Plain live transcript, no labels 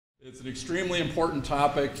It's an extremely important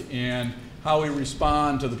topic, and how we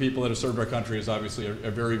respond to the people that have served our country is obviously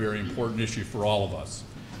a very, very important issue for all of us.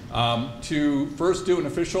 To first do an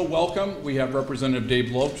official welcome, we have Representative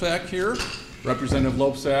Dave Loebsack here. Representative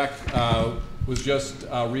Loebsack was just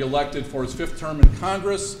re-elected for his 5th term in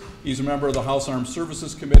Congress. He's a member of the House Armed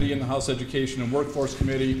Services Committee and the House Education and Workforce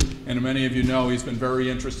Committee, and many of you know he's been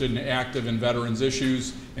very interested and active in veterans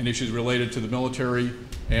issues and issues related to the military,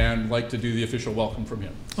 and like to do the official welcome from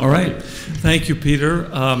him. All right. Thank you, Peter.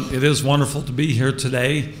 It is wonderful to be here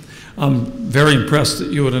today. I'm very impressed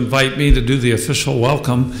that you would invite me to do the official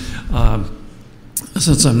welcome.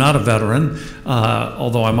 Since I'm not a veteran,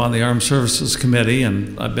 although I'm on the Armed Services Committee,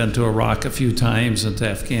 and I've been to Iraq a few times and to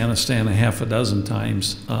Afghanistan a half a dozen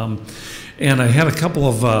times. And I had a couple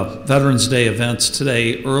of Veterans Day events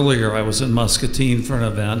today. Earlier, I was in Muscatine for an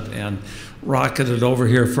event and rocketed over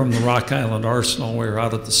here from the Rock Island Arsenal. We were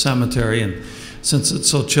out at the cemetery, and since it's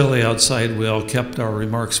so chilly outside, we all kept our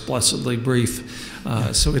remarks blessedly brief.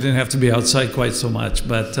 So we didn't have to be outside quite so much,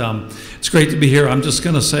 but it's great to be here. I'm just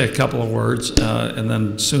going to say a couple of words, and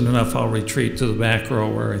then soon enough I'll retreat to the back row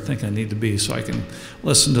where I think I need to be so I can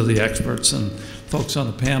listen to the experts and folks on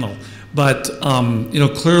the panel. But you know,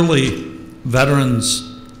 clearly Veterans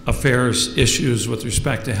Affairs issues with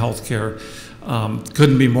respect to health care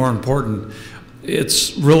couldn't be more important.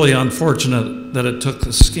 It's really unfortunate that it took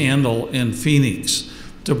the scandal in Phoenix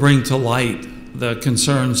to bring to light the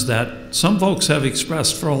concerns that some folks have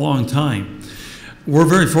expressed for a long time. We're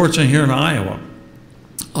very fortunate here in Iowa.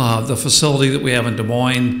 The facility that we have in Des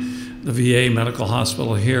Moines, the VA Medical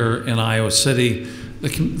Hospital here in Iowa City, the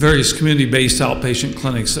various community-based outpatient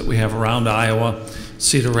clinics that we have around Iowa,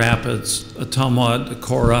 Cedar Rapids, Ottumwa,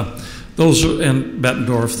 Decorah, and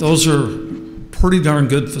Bettendorf, those are pretty darn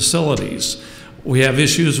good facilities. We have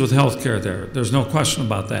issues with health care there. There's no question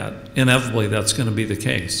about that. Inevitably, that's going to be the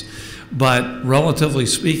case. But relatively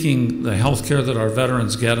speaking, the health care that our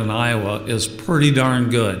veterans get in Iowa is pretty darn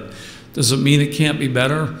good. Does it mean it can't be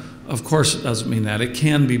better? Of course it doesn't mean that. It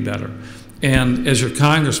can be better. And as your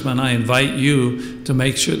congressman, I invite you to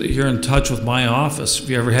make sure that you're in touch with my office. If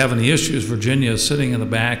you ever have any issues, Virginia is sitting in the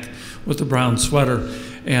back with the brown sweater,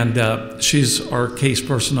 and she's our case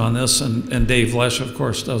person on this, and Dave Lesh, of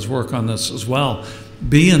course, does work on this as well.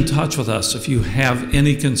 Be in touch with us if you have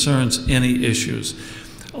any concerns, any issues.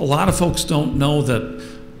 A lot of folks don't know that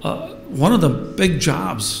one of the big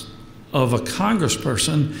jobs of a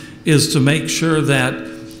congressperson is to make sure that,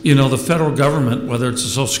 you know, the federal government, whether it's a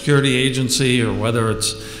Social Security agency or whether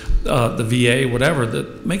it's the VA, whatever,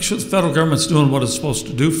 that make sure the federal government's doing what it's supposed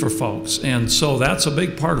to do for folks. And so that's a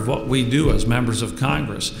big part of what we do as members of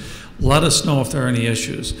Congress. Let us know if there are any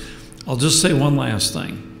issues. I'll just say one last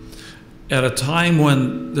thing. At a time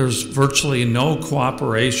when there's virtually no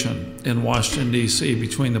cooperation in Washington, D.C.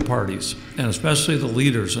 between the parties, and especially the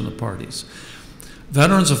leaders in the parties,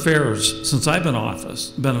 Veterans Affairs, since I've been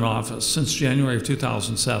in office since January of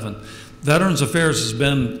 2007, Veterans Affairs has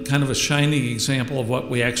been kind of a shining example of what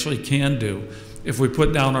we actually can do if we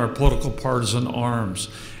put down our political partisan arms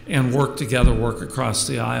and work together, work across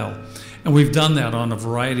the aisle. And we've done that on a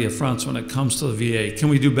variety of fronts when it comes to the VA. Can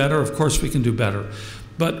we do better? Of course we can do better.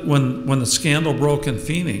 But when the scandal broke in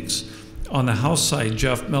Phoenix, on the House side,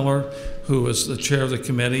 Jeff Miller, who is the chair of the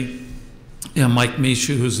committee, and Mike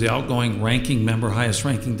Mishu, who's the outgoing ranking member, highest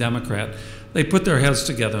ranking Democrat, they put their heads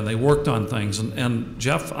together and they worked on things. And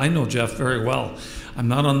Jeff, I know Jeff very well. I'm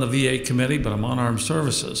not on the VA committee, but I'm on Armed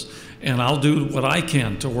Services. And I'll do what I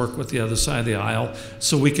can to work with the other side of the aisle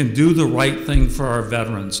so we can do the right thing for our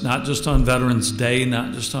veterans, not just on Veterans Day,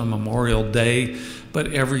 not just on Memorial Day,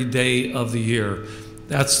 but every day of the year.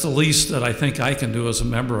 That's the least that I think I can do as a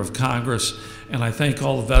member of Congress. And I thank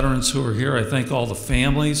all the veterans who are here. I thank all the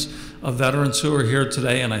families of veterans who are here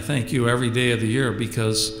today. And I thank you every day of the year,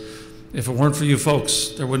 because if it weren't for you folks,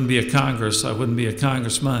 there wouldn't be a Congress. I wouldn't be a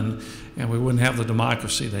congressman, and we wouldn't have the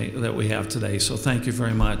democracy that we have today. So thank you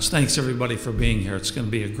very much. Thanks everybody for being here. It's going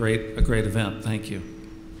to be a great event. Thank you.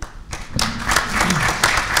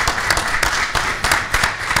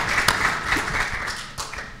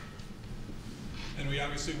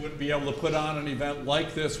 Obviously wouldn't be able to put on an event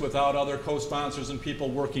like this without other co-sponsors and people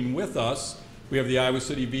working with us. We have the Iowa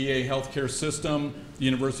City VA Healthcare System, the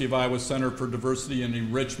University of Iowa Center for Diversity and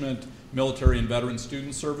Enrichment, Military and Veteran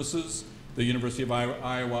Student Services, the University of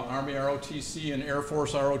Iowa Army ROTC and Air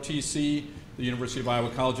Force ROTC, the University of Iowa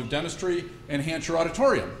College of Dentistry, and Hancher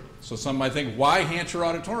Auditorium. So some might think, why Hancher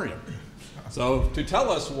Auditorium? So to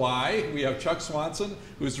tell us why, we have Chuck Swanson,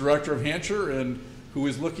 who's director of Hancher and who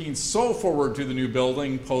is looking so forward to the new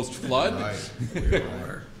building post-flood. Right, we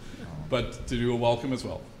are. But to do a welcome as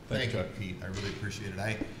well. Thank you, Pete. I really appreciate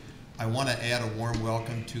it. I want to add a warm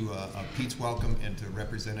welcome to Pete's welcome and to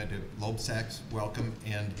Representative Lobsack's welcome.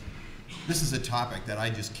 And this is a topic that I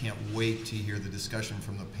just can't wait to hear the discussion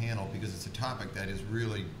from the panel, because it's a topic that is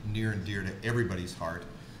really near and dear to everybody's heart.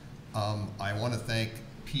 I want to thank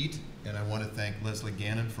Pete and I want to thank Leslie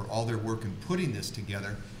Gannon for all their work in putting this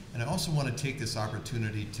together. And I also want to take this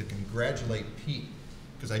opportunity to congratulate Pete,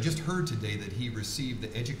 because I just heard today that he received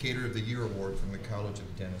the Educator of the Year Award from the College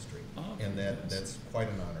of Dentistry. Oh, and that's quite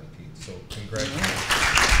an honor, Pete. So congratulations.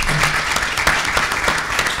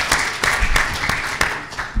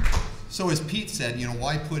 So as Pete said, you know,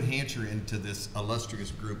 why put Hancher into this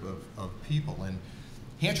illustrious group of people? And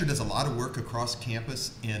Hancher does a lot of work across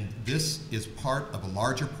campus, and this is part of a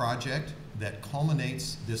larger project that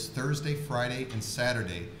culminates this Thursday, Friday, and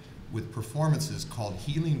Saturday with performances called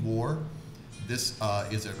Healing War. This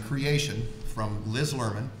is a creation from Liz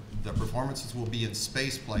Lerman. The performances will be in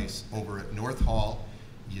Space Place over at North Hall.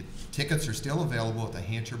 Tickets are still available at the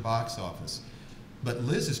Hancher box office. But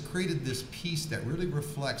Liz has created this piece that really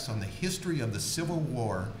reflects on the history of the Civil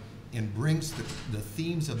War and brings the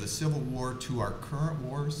themes of the Civil War to our current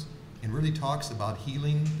wars, and really talks about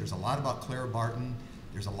healing. There's a lot about Clara Barton.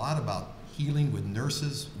 There's a lot about healing with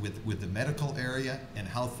nurses, with the medical area, and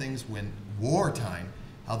how things, when wartime,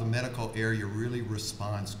 how the medical area really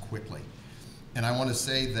responds quickly. And I want to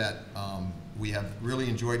say that we have really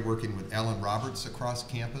enjoyed working with Alan Roberts across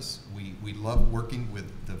campus. We love working with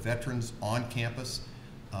the veterans on campus.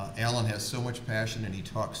 Alan has so much passion, and he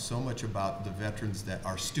talks so much about the veterans that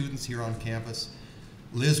are students here on campus.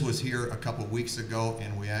 Liz was here a couple weeks ago,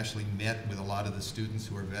 and we actually met with a lot of the students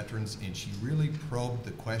who are veterans, and she really probed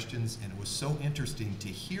the questions, and it was so interesting to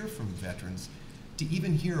hear from veterans, to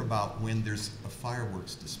even hear about when there's a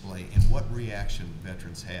fireworks display and what reaction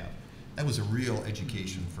veterans have. That was a real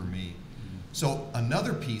education for me. So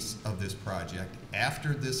another piece of this project,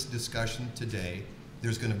 after this discussion today,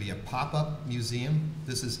 there's going to be a pop-up museum.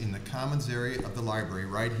 This is in the commons area of the library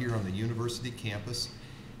right here on the university campus.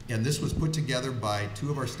 And this was put together by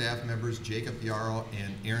two of our staff members, Jacob Yarrow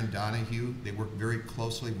and Erin Donahue. They work very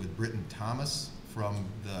closely with Britton Thomas from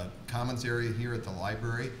the commons area here at the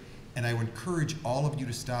library. And I would encourage all of you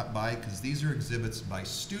to stop by, because these are exhibits by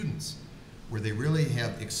students where they really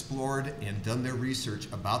have explored and done their research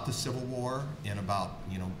about the Civil War and about,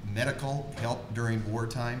 you know, medical help during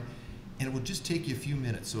wartime. And it will just take you a few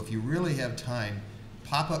minutes. So if you really have time,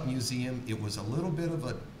 pop-up museum. It was a little bit of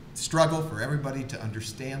a struggle for everybody to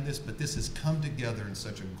understand this, but this has come together in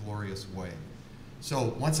such a glorious way.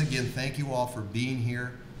 So once again, thank you all for being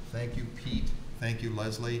here. Thank you, Pete. Thank you,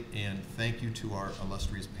 Leslie. And thank you to our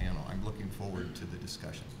illustrious panel. I'm looking forward to the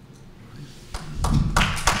discussion.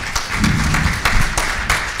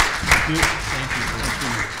 Thank you.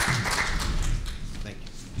 Thank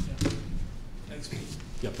you. Thanks, Pete.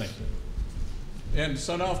 Yep, thank you. And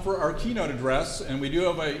so now for our keynote address, and we do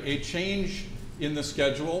have a change in the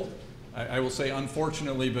schedule. I will say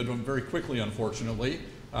unfortunately, but very quickly unfortunately.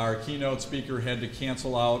 Our keynote speaker had to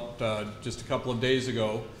cancel out just a couple of days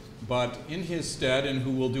ago, but in his stead, and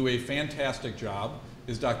who will do a fantastic job,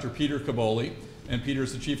 is Dr. Peter Kaboli. And Peter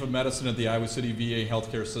is the Chief of Medicine at the Iowa City VA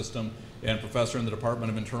Healthcare System and professor in the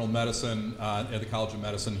Department of Internal Medicine at the College of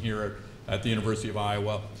Medicine here at the University of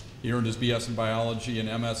Iowa. He earned his BS in biology and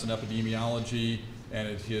MS in epidemiology and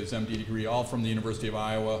his MD degree all from the University of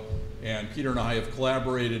Iowa. And Peter and I have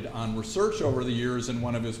collaborated on research over the years in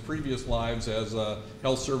one of his previous lives as a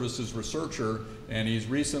health services researcher, and he's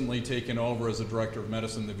recently taken over as a director of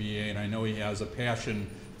medicine in the VA, and I know he has a passion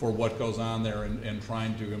for what goes on there and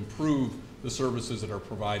trying to improve the services that are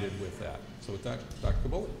provided with that. So with that, Dr.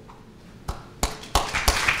 Kaboli.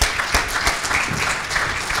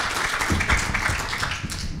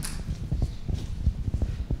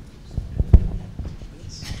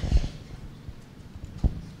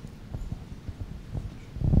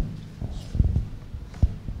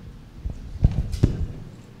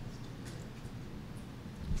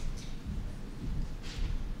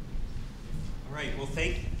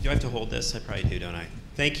 Do I have to hold this? I probably do, don't I?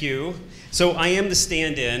 Thank you. So I am the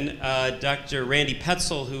stand-in. Dr. Randy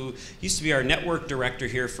Petzel, who used to be our network director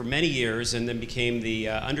here for many years and then became the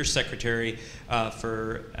undersecretary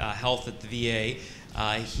for health at the VA,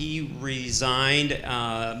 he resigned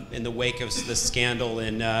in the wake of the scandal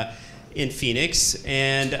in Phoenix,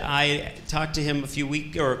 and I talked to him a few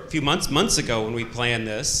months ago when we planned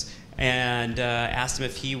this, and asked him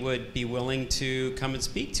if he would be willing to come and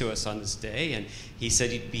speak to us on this day, and he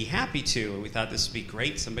said he'd be happy to, and we thought this would be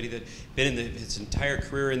great. Somebody that been in his entire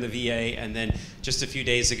career in the VA, and then just a few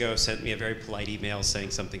days ago sent me a very polite email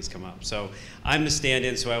saying something's come up. So I'm the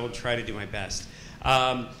stand-in, so I will try to do my best.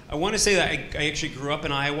 I want to say that I actually grew up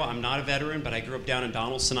in Iowa. I'm not a veteran, but I grew up down in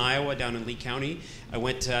Donaldson, Iowa, down in Lee County. I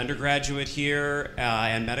went to undergraduate here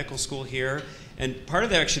and medical school here. And part of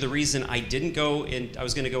that, actually, the reason I didn't go in, I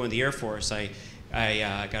was going to go in the Air Force. I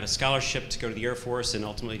got a scholarship to go to the Air Force and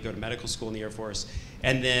ultimately go to medical school in the Air Force.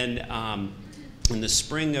 And then in the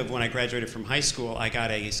spring of when I graduated from high school, I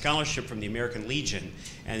got a scholarship from the American Legion.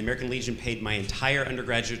 And the American Legion paid my entire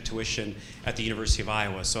undergraduate tuition at the University of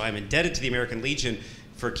Iowa. So I'm indebted to the American Legion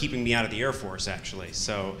for keeping me out of the Air Force, actually.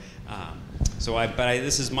 So,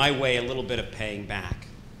 this is my way, a little bit of paying back.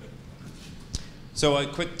 So a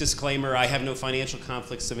quick disclaimer, I have no financial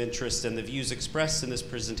conflicts of interest, and the views expressed in this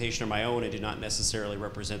presentation are my own and do not necessarily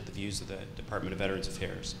represent the views of the Department of Veterans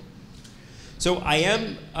Affairs. So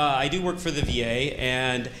I do work for the VA,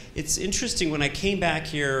 and it's interesting, when I came back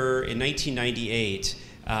here in 1998,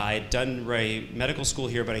 I had done medical school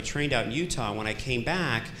here, but I trained out in Utah. When I came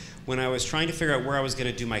back, when I was trying to figure out where I was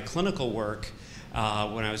going to do my clinical work,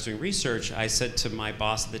 when I was doing research, I said to my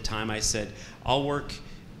boss at the time, I said, I'll work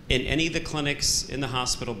in any of the clinics in the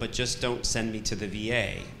hospital, but just don't send me to the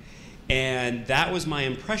VA. And that was my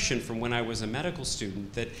impression from when I was a medical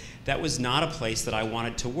student, that was not a place that I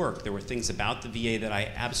wanted to work. There were things about the VA that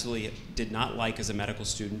I absolutely did not like as a medical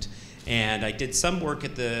student. And I did some work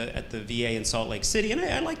at the VA in Salt Lake City, and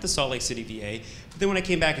I liked the Salt Lake City VA. But then when I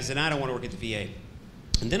came back, I said, I don't want to work at the VA.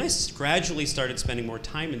 And then I gradually started spending more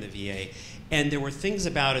time in the VA, and there were things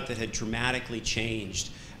about it that had dramatically changed.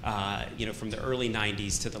 From the early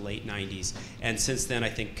 90s to the late 90s. And since then, I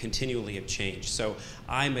think continually have changed. So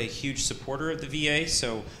I'm a huge supporter of the VA.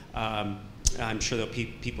 So I'm sure there'll be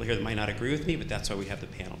people here that might not agree with me, but that's why we have the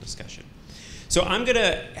panel discussion. So I'm going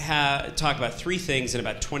to talk about three things in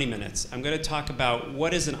about 20 minutes. I'm going to talk about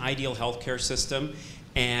what is an ideal healthcare system,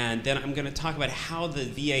 and then I'm going to talk about how the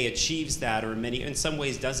VA achieves that, or in some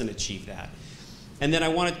ways doesn't achieve that. And then I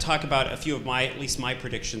want to talk about a few of at least my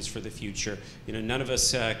predictions for the future. None of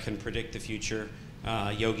us can predict the future.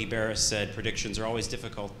 Yogi Berra said predictions are always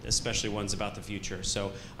difficult, especially ones about the future.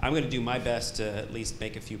 So I'm going to do my best to at least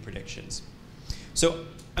make a few predictions. So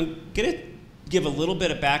I'm going to give a little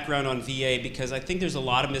bit of background on VA, because I think there's a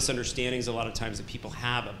lot of misunderstandings a lot of times that people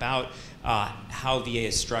have about how VA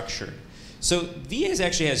is structured. So VA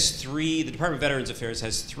actually has the Department of Veterans Affairs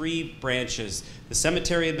has three branches: the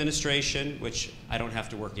Cemetery Administration, which I don't have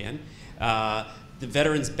to work in, the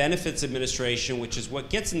Veterans Benefits Administration, which is what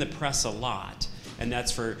gets in the press a lot, and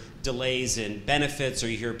that's for delays in benefits, or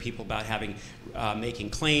you hear people about making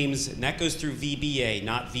claims, and that goes through VBA,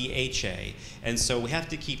 not VHA. And so we have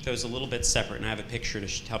to keep those a little bit separate, and I have a picture to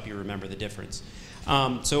help you remember the difference.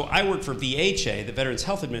 So I work for VHA, the Veterans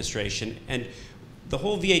Health Administration, and the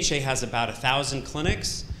whole VHA has about 1,000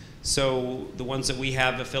 clinics. So the ones that we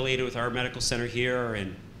have affiliated with our medical center here are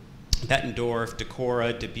in Bettendorf,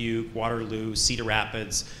 Decorah, Dubuque, Waterloo, Cedar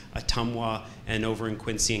Rapids, Ottumwa, and over in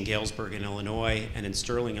Quincy and Galesburg in Illinois, and in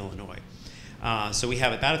Sterling, Illinois. So we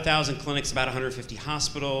have about 1,000 clinics, about 150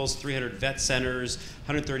 hospitals, 300 vet centers,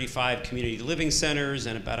 135 community living centers,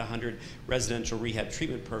 and about 100 residential rehab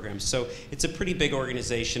treatment programs. So it's a pretty big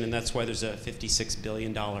organization, and that's why there's a $56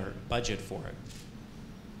 billion budget for it.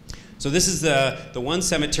 So this is the one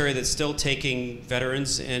cemetery that's still taking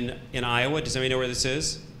veterans in Iowa. Does anybody know where this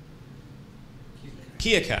is?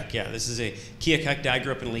 Keokuk, yeah. This is a Keokuk. I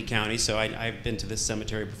grew up in Lee County, so I've been to this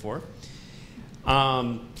cemetery before.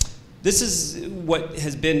 This is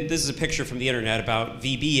this is a picture from the internet about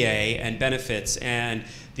VBA and benefits and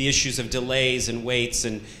the issues of delays and waits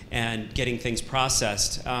and getting things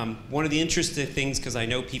processed. One of the interesting things, because I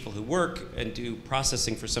know people who work and do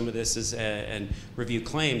processing for some of this and review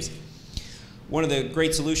claims, one of the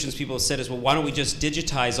great solutions people have said is, well, why don't we just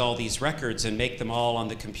digitize all these records and make them all on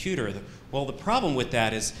the computer? Well, the problem with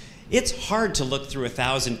that is it's hard to look through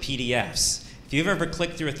 1,000 PDFs. If you've ever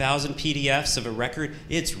clicked through 1,000 PDFs of a record,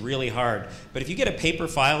 it's really hard. But if you get a paper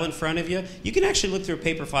file in front of you, you can actually look through a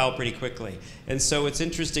paper file pretty quickly. And so it's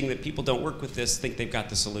interesting that people don't work with this, think they've got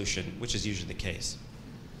the solution, which is usually the case.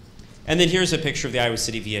 And then here's a picture of the Iowa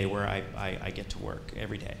City VA where I get to work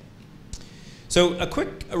every day. So a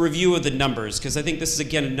quick review of the numbers, because I think this is,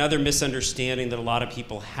 again, another misunderstanding that a lot of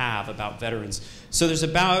people have about veterans. So there's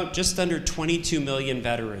about just under 22 million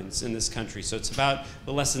veterans in this country. So it's about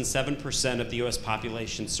less than 7% of the US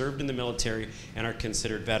population served in the military and are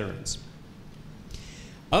considered veterans.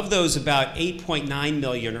 Of those, about 8.9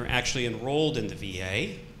 million are actually enrolled in the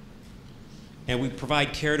VA. And we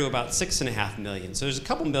provide care to about 6.5 million. So there's a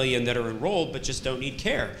couple million that are enrolled but just don't need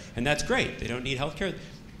care. And that's great. They don't need health care.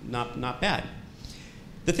 Not bad.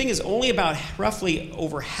 The thing is, only about roughly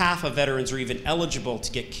over half of veterans are even eligible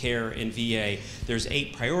to get care in VA. There's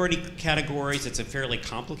 8 priority categories. It's a fairly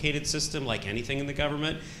complicated system, like anything in the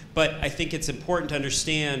government. But I think it's important to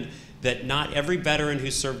understand that not every veteran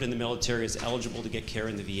who served in the military is eligible to get care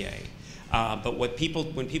in the VA. But when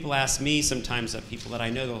people ask me, sometimes people that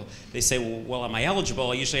I know, they say, well, am I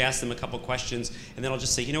eligible? I usually ask them a couple questions, and then I'll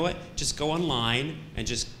just say, you know what, just go online and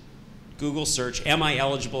just Google search, am I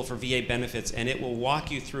eligible for VA benefits? And it will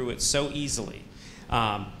walk you through it so easily.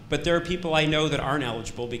 But there are people I know that aren't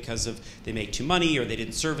eligible because they make too money or they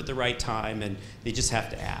didn't serve at the right time, and they just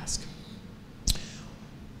have to ask.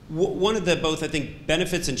 One of the both, I think,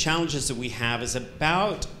 benefits and challenges that we have is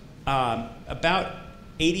about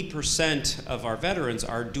 80% of our veterans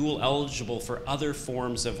are dual eligible for other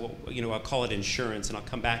forms of, I'll call it insurance, and I'll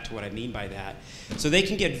come back to what I mean by that. So they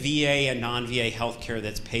can get VA and non-VA health care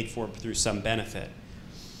that's paid for through some benefit.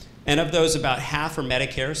 And of those, about half are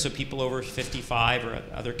Medicare, so people over 55 or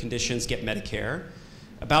other conditions get Medicare.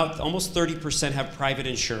 About almost 30% have private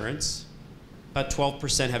insurance. About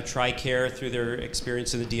 12% have TRICARE through their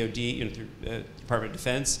experience in the DoD, through Department of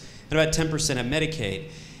Defense. And about 10% have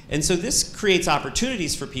Medicaid. And so this creates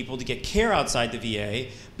opportunities for people to get care outside the VA,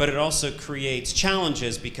 but it also creates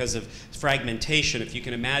challenges because of fragmentation. If you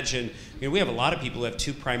can imagine, we have a lot of people who have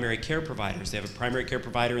 2 primary care providers. They have a primary care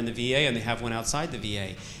provider in the VA and they have one outside the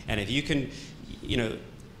VA. And if you can,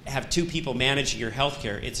 have 2 people managing your health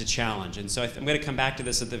care, it's a challenge. And so I'm going to come back to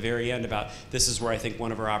this at the very end about this is where I think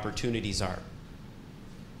one of our opportunities are.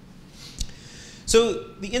 So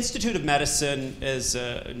the Institute of Medicine is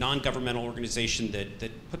a non-governmental organization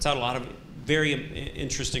that puts out a lot of very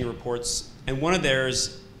interesting reports. And one of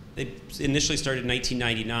theirs, they initially started in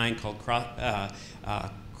 1999 called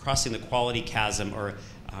Crossing the Quality Chasm, or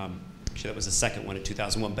actually that was the second one in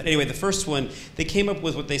 2001. But anyway, the first one, they came up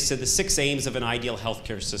with what they said the 6 aims of an ideal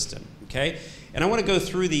healthcare system, okay? And I want to go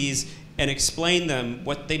through these and explain them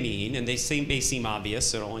what they mean, and they may seem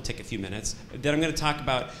obvious, so it'll only take a few minutes. Then I'm going to talk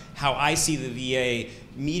about how I see the VA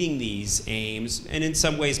meeting these aims, and in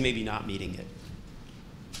some ways maybe not meeting it.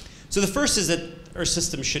 So the first is that our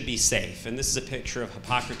system should be safe, and this is a picture of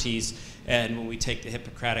Hippocrates, and when we take the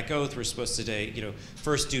Hippocratic Oath, we're supposed to,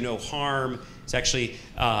 first do no harm. It's actually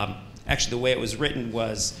the way it was written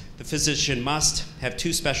was, the physician must have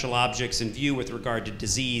 2 special objects in view with regard to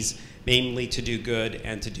disease, namely to do good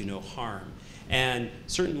and to do no harm. And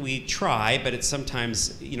certainly we try, but it's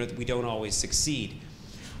sometimes, we don't always succeed.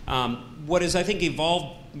 What has, I think,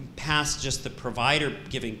 evolved past just the provider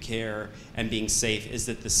giving care and being safe is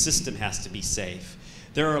that the system has to be safe.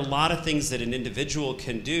 There are a lot of things that an individual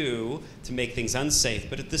can do to make things unsafe,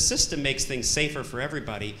 but if the system makes things safer for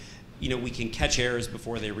everybody, we can catch errors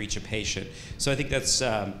before they reach a patient. So I think that's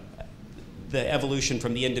the evolution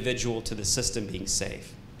from the individual to the system being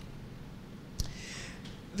safe.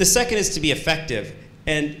 The second is to be effective,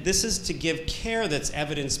 and this is to give care that's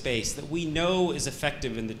evidence-based, that we know is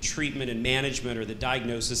effective in the treatment and management or the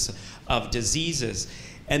diagnosis of diseases.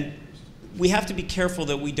 And we have to be careful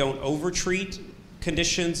that we don't overtreat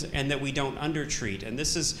conditions and that we don't undertreat. And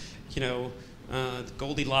this is,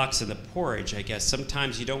 Goldilocks and the porridge, I guess.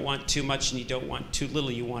 Sometimes you don't want too much and you don't want too little,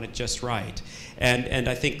 you want it just right. And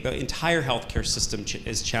I think the entire healthcare system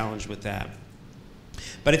is challenged with that.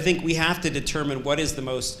 But I think we have to determine what is the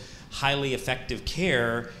most highly effective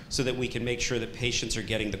care so that we can make sure that patients are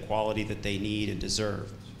getting the quality that they need and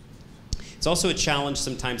deserve. It's also a challenge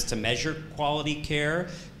sometimes to measure quality care.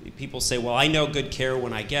 People say, well, I know good care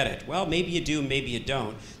when I get it. Well, maybe you do, maybe you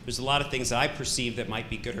don't. There's a lot of things that I perceive that might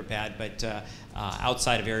be good or bad, but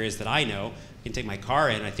outside of areas that I know, I can take my car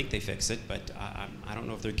in, I think they fix it, but I don't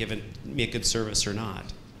know if they're giving me a good service or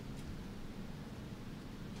not.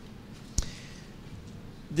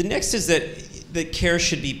 The next is that care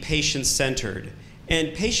should be patient-centered.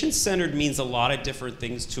 And patient-centered means a lot of different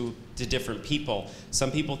things to different people.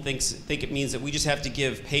 Some people think it means that we just have to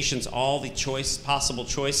give patients all the possible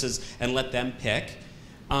choices and let them pick.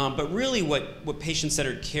 But really what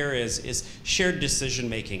patient-centered care is shared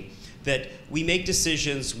decision-making. That we make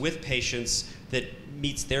decisions with patients that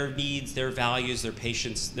meets their needs, their values, their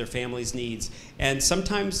patients, their family's needs. And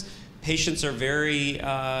sometimes patients are very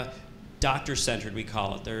doctor-centered, we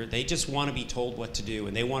call it. They just want to be told what to do,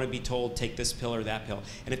 and they want to be told, take this pill or that pill.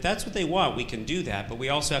 And if that's what they want, we can do that, but we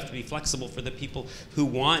also have to be flexible for the people who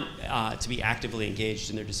want to be actively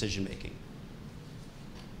engaged in their decision-making.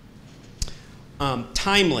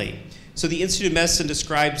 Timely. So the Institute of Medicine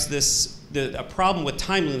describes a problem with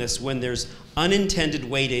timeliness when there's unintended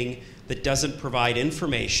waiting that doesn't provide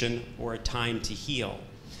information or a time to heal.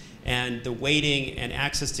 And the waiting and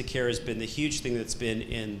access to care has been the huge thing that's been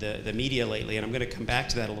in the media lately, and I'm going to come back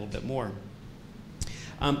to that a little bit more.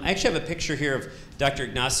 I actually have a picture here of Dr.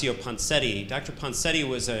 Ignacio Poncetti. Dr. Poncetti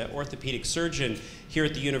was an orthopedic surgeon here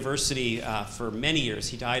at the university for many years.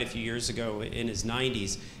 He died a few years ago in his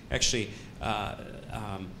 90s. Actually,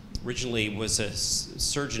 originally was a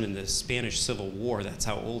surgeon in the Spanish Civil War. That's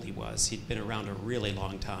how old he was. He'd been around a really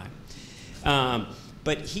long time.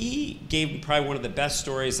 But he gave probably one of the best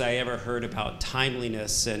stories I ever heard about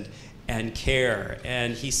timeliness and care.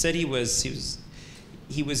 And he said he was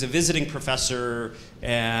a visiting professor,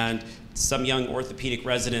 and some young orthopedic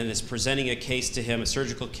resident is presenting a case to him, a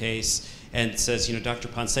surgical case, and says, you know, Dr.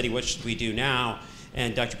 Poncetti, what should we do now?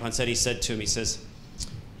 And Dr. Poncetti said to him, he says,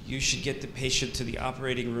 you should get the patient to the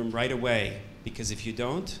operating room right away, because if you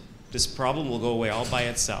don't, this problem will go away all by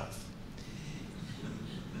itself.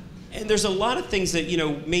 And there's a lot of things that, you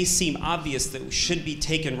know, may seem obvious that should be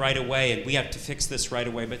taken right away, and we have to fix this right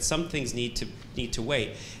away, but some things need to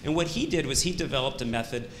wait. And what he did was he developed a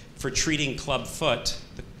method for treating club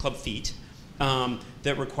feet,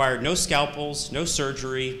 that required no scalpels, no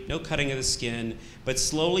surgery, no cutting of the skin, but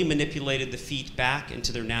slowly manipulated the feet back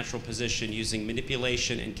into their natural position using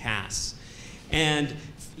manipulation and casts. And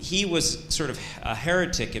he was sort of a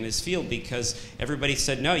heretic in his field because everybody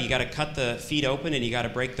said, no, you got to cut the feet open and you got to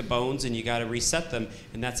break the bones and you got to reset them,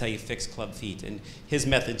 and that's how you fix club feet. And his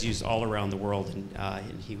method's used all around the world,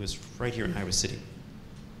 and he was right here in Iowa City.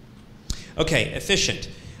 Okay, efficient.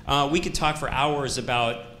 We could talk for hours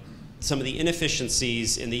about some of the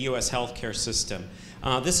inefficiencies in the U.S. healthcare system.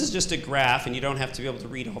 This is just a graph, and you don't have to be able to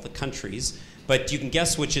read all the countries, but you can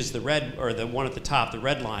guess which is the red, or the one at the top, the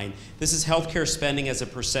red line. This is healthcare spending as a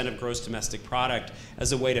 % of gross domestic product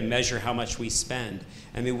as a way to measure how much we spend.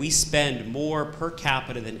 I mean, we spend more per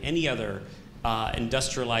capita than any other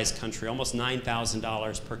industrialized country, almost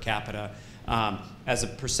 $9,000 per capita. As a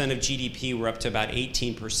 % of GDP, we're up to about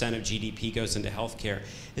 18% of GDP goes into healthcare.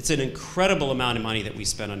 It's an incredible amount of money that we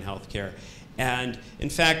spend on healthcare. And in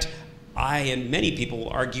fact, I and many people will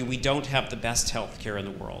argue we don't have the best healthcare in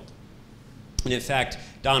the world. And in fact,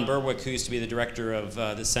 Don Berwick, who used to be the director of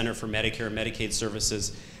the Center for Medicare and Medicaid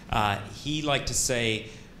Services, he liked to say,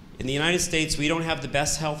 in the United States, we don't have the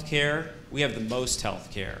best health care, we have the most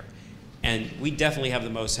health care. And we definitely have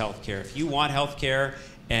the most health care. If you want health care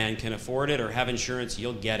and can afford it or have insurance,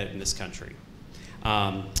 you'll get it in this country.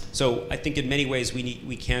 So I think in many ways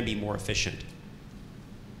we can be more efficient.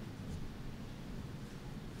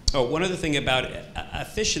 Oh, one other thing about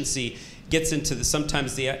efficiency gets into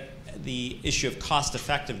sometimes the issue of cost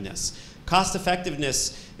effectiveness. Cost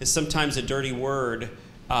effectiveness is sometimes a dirty word,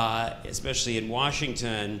 especially in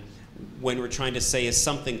Washington, when we're trying to say, is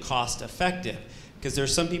something cost effective? Because there are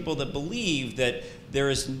some people that believe that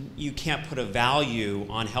you can't put a value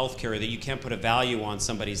on healthcare, that you can't put a value on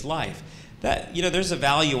somebody's life. That, you know, there's a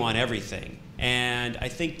value on everything. And I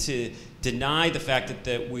think to deny the fact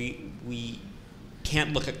that we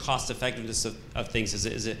can't look at cost effectiveness of things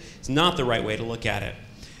is not the right way to look at it.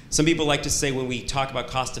 Some people like to say when we talk about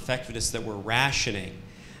cost effectiveness that we're rationing.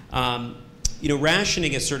 You know,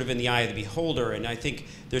 rationing is sort of in the eye of the beholder, and I think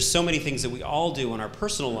there's so many things that we all do in our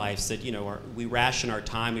personal lives that, you know, we ration our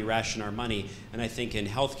time, we ration our money, and I think in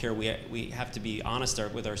healthcare we have to be honest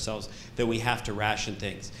with ourselves that we have to ration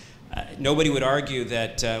things. Nobody would argue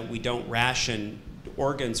that we don't ration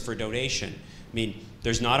organs for donation. I mean,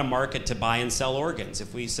 there's not a market to buy and sell organs.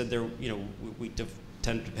 If we said there, you know, we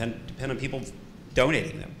depend on people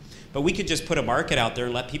donating them. But we could just put a market out there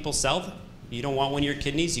and let people sell them. You don't want one of your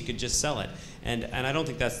kidneys, you could just sell it. And I don't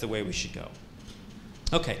think that's the way we should go.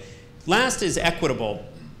 Okay, last is equitable.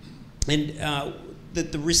 And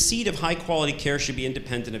the receipt of high quality care should be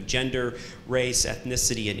independent of gender, race,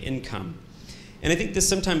 ethnicity, and income. And I think this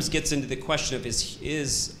sometimes gets into the question of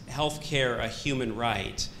is health care a human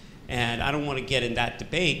right? And I don't want to get in that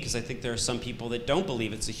debate because I think there are some people that don't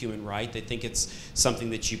believe it's a human right. They think it's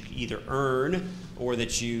something that you either earn or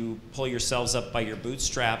that you pull yourselves up by your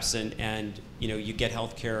bootstraps and you know, you get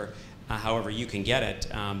health care however you can get it,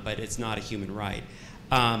 but it's not a human right.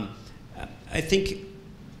 I think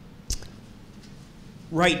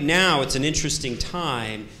right now it's an interesting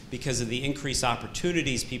time because of the increased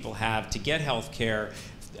opportunities people have to get health care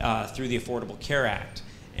through the Affordable Care Act.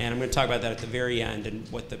 And I'm going to talk about that at the very end and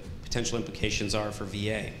what the potential implications are for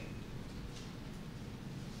VA.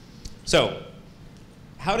 So,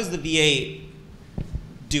 how does the VA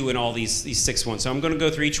do in all these 6 ones? So I'm going to go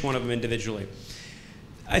through each one of them individually.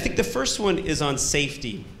 I think the first one is on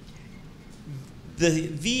safety. The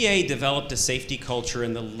VA developed a safety culture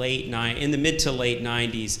in the mid to late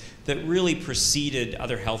 90s that really preceded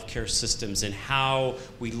other healthcare systems in how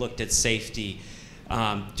we looked at safety.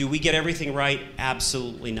 Do we get everything right?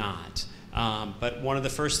 Absolutely not. But one of the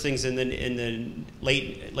first things in the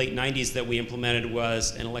late 90s that we implemented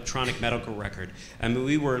was an electronic medical record. I mean,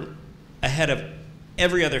 we were ahead of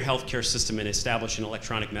every other healthcare system in establishing an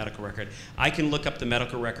electronic medical record. I can look up the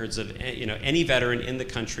medical records of any veteran in the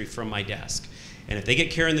country from my desk. And if they get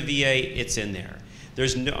care in the VA, it's in there.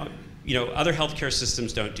 There's no, other healthcare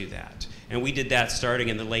systems don't do that. And we did that starting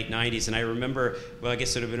in the late 90s. And I remember, well, I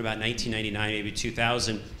guess it would have been about 1999, maybe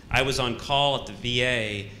 2000. I was on call at the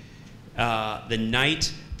VA the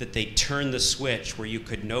night that they turned the switch where you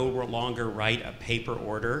could no longer write a paper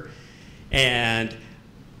order. And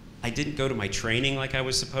I didn't go to my training like I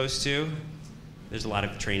was supposed to. There's a lot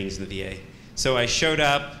of trainings in the VA. So I showed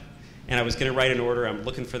up, and I was going to write an order. I'm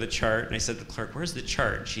looking for the chart, and I said to the clerk, "Where's the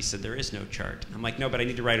chart?" She said, "There is no chart." I'm like, "No, but I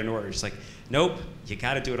need to write an order." She's like, "Nope, you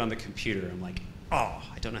got to do it on the computer." I'm like, "Oh,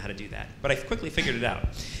 I don't know how to do that," but I quickly figured it out.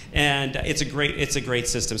 And it's a great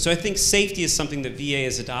system. So I think safety is something that VA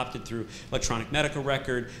has adopted through electronic medical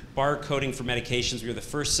record, barcoding for medications. We were the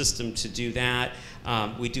first system to do that.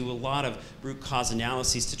 We do a lot of root cause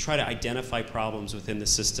analyses to try to identify problems within the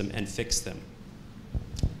system and fix them.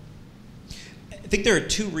 I think there are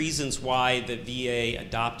two reasons why the VA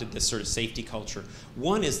adopted this sort of safety culture.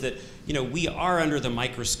 One is that we are under the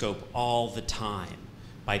microscope all the time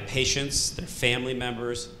by patients, their family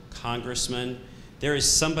members, congressmen. There is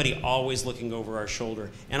somebody always looking over our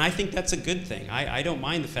shoulder. And I think that's a good thing. I don't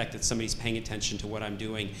mind the fact that somebody's paying attention to what I'm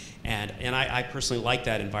doing. And I personally like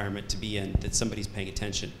that environment to be in, that somebody's paying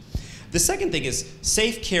attention. The second thing is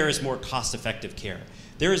safe care is more cost-effective care.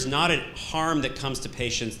 There is not a harm that comes to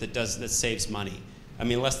patients that saves money. I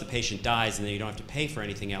mean, unless the patient dies and then you don't have to pay for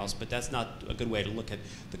anything else, but that's not a good way to look at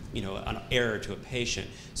an error to a patient.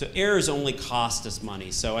 So errors only cost us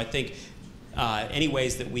money. So I think any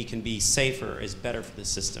ways that we can be safer is better for the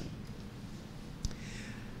system.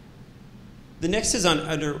 The next is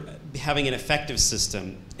under having an effective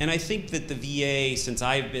system. And I think that the VA, since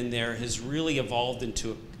I've been there, has really evolved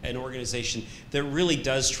into an organization that really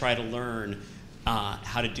does try to learn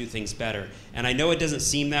how to do things better. And I know it doesn't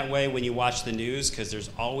seem that way when you watch the news, because there's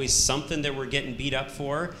always something that we're getting beat up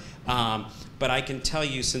for. But I can tell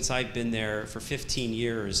you, since I've been there for 15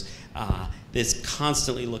 years, it's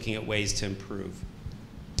constantly looking at ways to improve.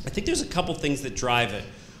 I think there's a couple things that drive it.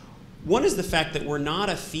 One is the fact that we're not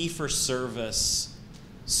a fee-for-service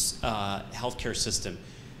healthcare system.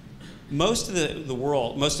 Most of the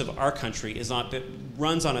world, most of our country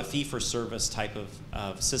runs on a fee-for-service type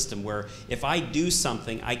of system where if I do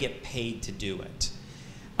something, I get paid to do it.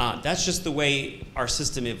 That's just the way our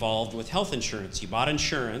system evolved with health insurance. You bought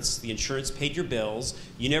insurance, the insurance paid your bills,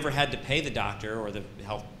 you never had to pay the doctor or the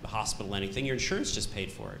hospital anything, your insurance just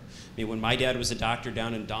paid for it. I mean, when my dad was a doctor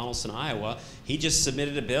down in Donaldson, Iowa, he just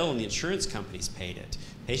submitted a bill and the insurance companies paid it.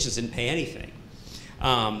 Patients didn't pay anything.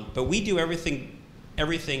 But we do everything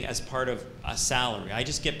as part of a salary. I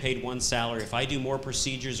just get paid one salary. If I do more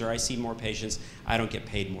procedures or I see more patients, I don't get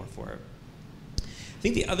paid more for it. I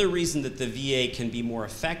think the other reason that the VA can be more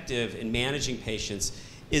effective in managing patients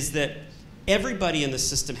is that everybody in the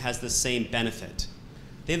system has the same benefit.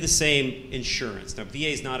 They have the same insurance. Now, VA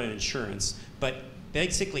is not an insurance, but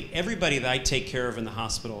basically everybody that I take care of in the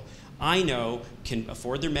hospital, I know can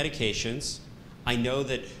afford their medications. I know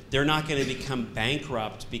that they're not going to become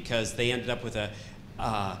bankrupt because they ended up with a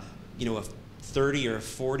 30 or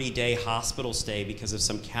 40-day hospital stay because of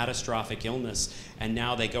some catastrophic illness, and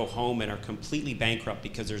now they go home and are completely bankrupt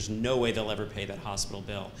because there's no way they'll ever pay that hospital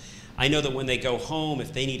bill. I know that when they go home,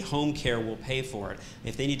 if they need home care, we'll pay for it.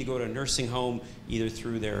 If they need to go to a nursing home, either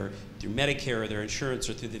through Medicare or their insurance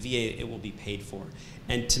or through the VA, it will be paid for.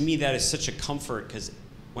 And to me, that is such a comfort, because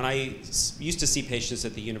when I used to see patients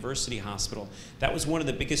at the university hospital, that was one of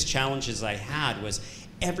the biggest challenges I had. Was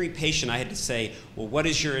every patient I had to say, well, what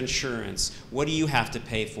is your insurance? What do you have to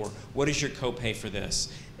pay for? What is your copay for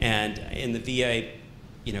this? And in the VA,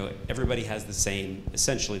 everybody has the same,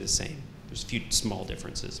 essentially the same. There's a few small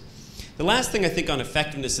differences. The last thing I think on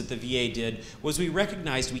effectiveness that the VA did was we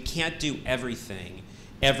recognized we can't do everything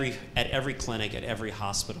at every clinic, at every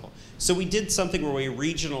hospital. So we did something where we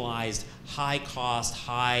regionalized high cost,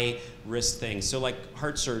 high risk things. So like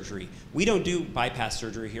heart surgery. We don't do bypass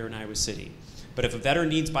surgery here in Iowa City. But if a veteran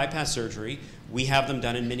needs bypass surgery, we have them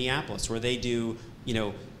done in Minneapolis, where they do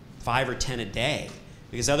 5 or 10 a day.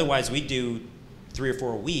 Because otherwise we do 3 or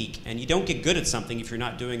 4 a week, and you don't get good at something if you're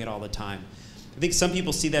not doing it all the time. I think some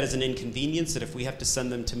people see that as an inconvenience, that if we have to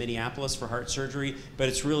send them to Minneapolis for heart surgery, but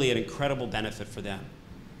it's really an incredible benefit for them.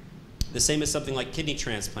 The same as something like kidney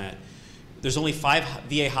transplant. There's only 5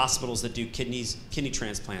 VA hospitals that do kidney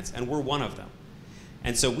transplants, and we're one of them.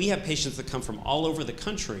 And so we have patients that come from all over the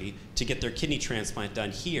country to get their kidney transplant done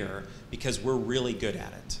here because we're really good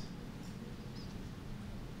at it.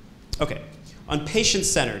 Okay, on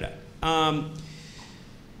patient-centered. I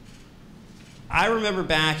remember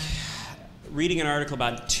back reading an article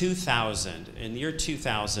about 2000, in the year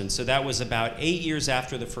 2000, so that was about 8 years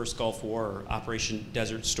after the first Gulf War, or Operation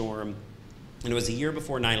Desert Storm, and it was a year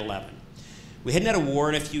before 9/11. We hadn't had a war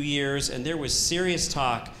in a few years, and there was serious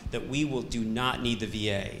talk that we do not need the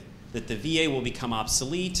VA, that the VA will become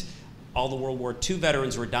obsolete. All the World War II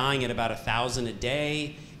veterans were dying at about 1,000 a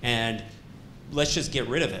day, and let's just get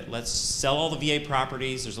rid of it. Let's sell all the VA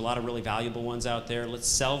properties. There's a lot of really valuable ones out there. Let's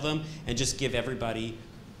sell them and just give everybody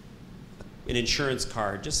an insurance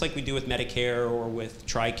card, just like we do with Medicare or with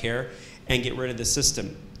TRICARE, and get rid of the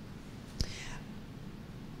system.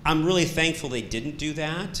 I'm really thankful they didn't do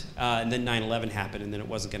that, and then 9/11 happened, and then it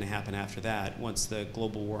wasn't going to happen after that once the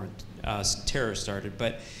global war on terror started.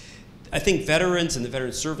 But I think veterans and the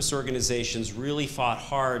veteran service organizations really fought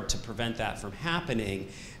hard to prevent that from happening,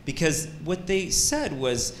 because what they said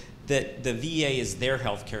was that the VA is their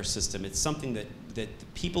healthcare system. It's something that the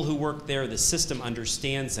people who work there, the system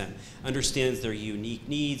understands them, understands their unique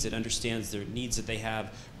needs, it understands their needs that they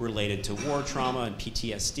have related to war trauma and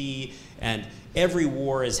PTSD, and every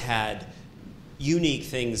war has had unique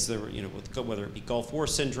things, that, whether it be Gulf War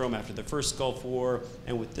syndrome after the first Gulf War,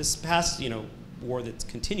 and with this past, war that's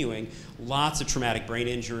continuing, lots of traumatic brain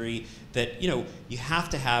injury that, you have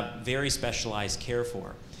to have very specialized care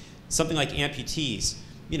for. Something like amputees.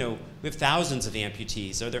 We have thousands of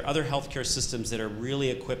amputees. Are there other healthcare systems that are really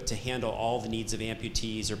equipped to handle all the needs of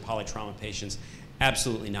amputees or polytrauma patients?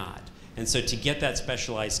 Absolutely not. And so to get that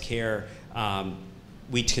specialized care,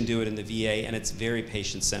 we can do it in the VA, and it's very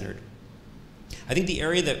patient-centered. I think the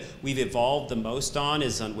area that we've evolved the most on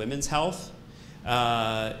is on women's health.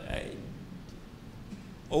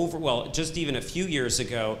 Just even a few years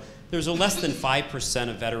ago, there was less than 5%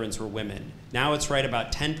 of veterans were women. Now it's right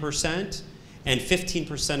about 10%. And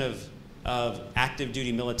 15% of active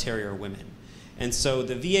duty military are women. And so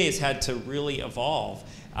the VA has had to really evolve.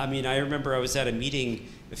 I mean, I remember I was at a meeting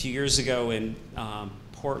a few years ago in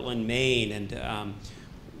Portland, Maine, and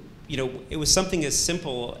it was something as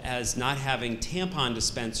simple as not having tampon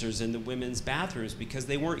dispensers in the women's bathrooms because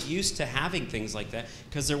they weren't used to having things like that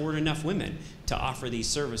because there weren't enough women to offer these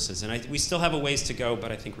services. And we still have a ways to go,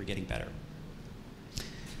 but I think we're getting better.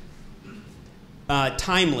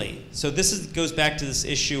 Timely. So this goes back to this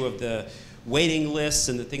issue of the waiting lists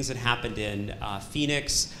and the things that happened in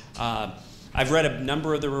Phoenix. I've read a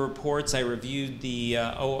number of the reports. I reviewed the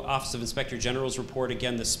Office of Inspector General's report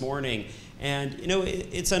again this morning. And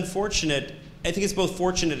it's unfortunate. I think it's both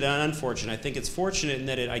fortunate and unfortunate. I think it's fortunate in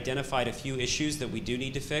that it identified a few issues that we do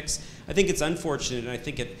need to fix. I think it's unfortunate, and I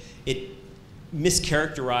think it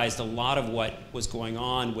mischaracterized a lot of what was going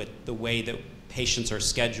on with the way that patients are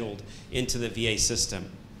scheduled into the VA system.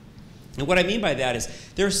 And what I mean by that is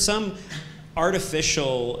there's some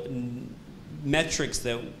artificial metrics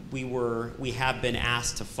that we have been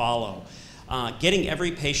asked to follow. Getting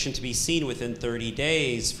every patient to be seen within 30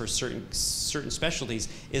 days for certain specialties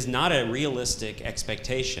is not a realistic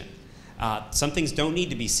expectation. Some things don't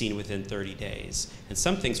need to be seen within 30 days, and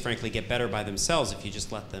some things, frankly, get better by themselves if you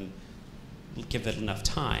just let them give it enough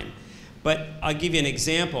time. But I'll give you an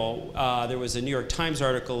example. There was a New York Times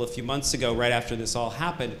article a few months ago, right after this all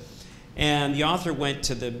happened, and the author went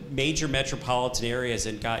to the major metropolitan areas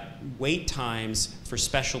and got wait times for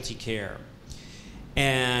specialty care.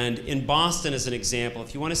 And in Boston, as an example,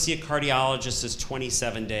 if you want to see a cardiologist, it's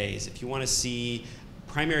 27 days. If you want to see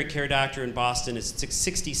a primary care doctor in Boston, it's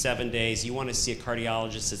 67 days. You want to see a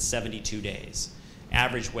cardiologist, it's 72 days,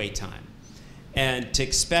 average wait time. And to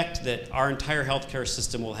expect that our entire healthcare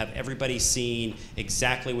system will have everybody seen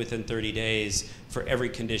exactly within 30 days for every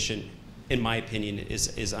condition, in my opinion,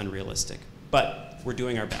 is unrealistic. But we're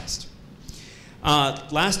doing our best.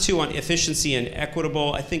 Last two on efficiency and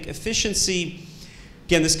equitable. I think efficiency,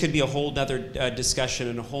 again, this could be a whole other discussion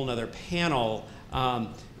and a whole other panel.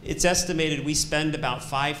 It's estimated we spend about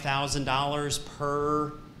 $5,000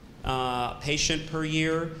 per patient per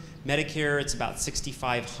year. Medicare, it's about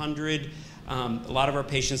 $6,500. A lot of our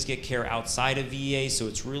patients get care outside of VA, so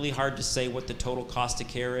it's really hard to say what the total cost of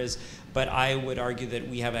care is, but I would argue that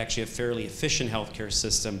we have actually a fairly efficient healthcare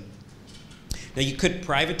system. Now, you could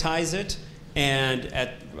privatize it And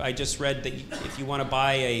I just read that if you want to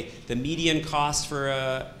buy the median cost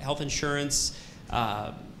for health insurance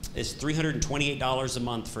is $328 a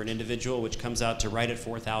month for an individual, which comes out to right at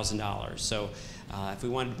 $4,000. So if we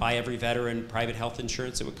wanted to buy every veteran private health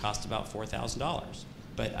insurance, it would cost about $4,000.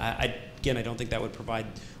 But again, I don't think that would provide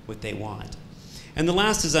what they want. And the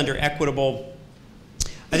last is under equitable.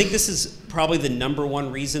 I think this is probably the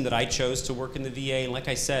 #1 reason that I chose to work in the VA. And like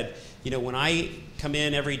I said, when I come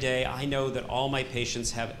in every day, I know that all my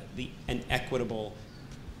patients have an equitable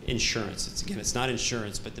insurance. It's not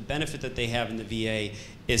insurance, but the benefit that they have in the VA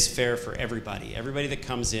is fair for everybody. Everybody that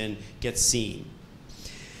comes in gets seen.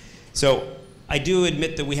 So I do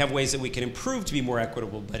admit that we have ways that we can improve to be more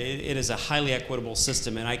equitable, but it is a highly equitable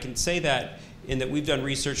system. And I can say that in that we've done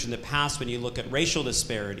research in the past when you look at racial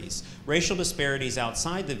disparities. Racial disparities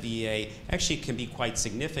outside the VA actually can be quite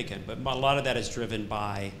significant, but a lot of that is driven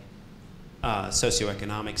by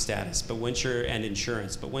socioeconomic status and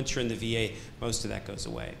insurance. But once you're in the VA, most of that goes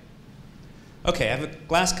away. Okay, I have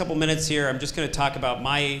the last couple minutes here. I'm just going to talk about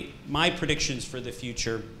my predictions for the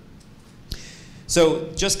future. So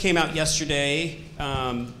just came out yesterday,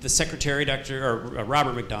 the Secretary,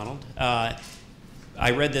 Robert McDonald,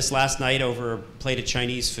 I read this last night over a plate of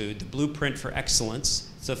Chinese food, The Blueprint for Excellence.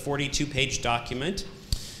 It's a 42-page document.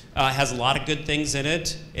 It has a lot of good things in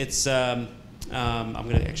it. It's, I'm going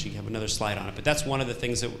to actually have another slide on it, but that's one of the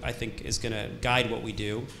things that I think is going to guide what we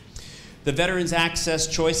do. The Veterans Access,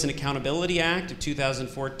 Choice, and Accountability Act of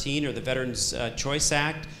 2014, or the Veterans Choice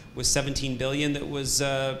Act, was $17 billion that was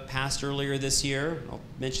passed earlier this year. I'll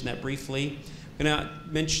mention that briefly. I'm going to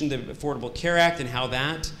mention the Affordable Care Act and how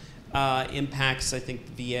that impacts, I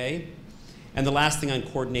think, the VA. And the last thing on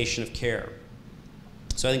coordination of care.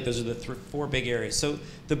 So I think those are the 4 big areas. So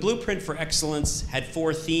the Blueprint for Excellence had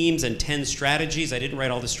 4 themes and 10 strategies. I didn't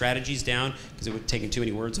write all the strategies down because it would have taken too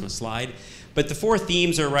many words on a slide. But the 4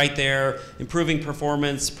 themes are right there: improving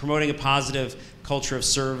performance, promoting a positive culture of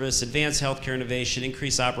service, advance healthcare innovation,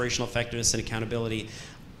 increase operational effectiveness and accountability.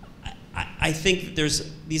 I think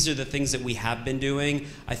these are the things that we have been doing.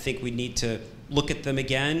 I think we need to look at them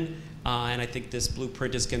again, and I think this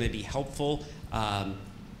blueprint is going to be helpful. I'm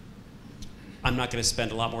not going to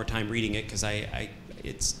spend a lot more time reading it because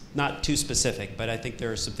it's not too specific, but I think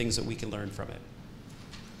there are some things that we can learn from it.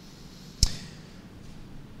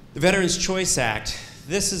 The Veterans Choice Act.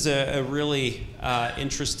 This is a really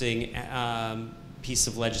interesting piece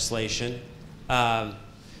of legislation.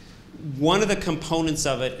 One of the components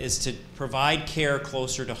of it is to provide care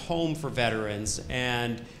closer to home for veterans,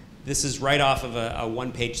 and this is right off of a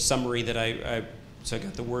one-page summary that so I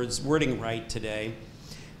got the wording right today,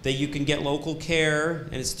 that you can get local care,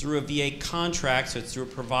 and it's through a VA contract, so it's through a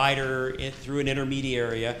provider, through an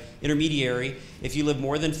intermediary. If you live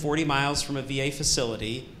more than 40 miles from a VA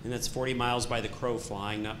facility, and that's 40 miles by the crow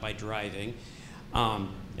flying, not by driving.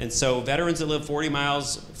 And so veterans that live 40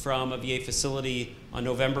 miles from a VA facility on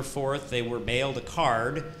November 4th, they were mailed a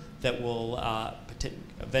card that will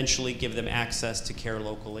eventually give them access to care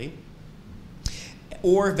locally.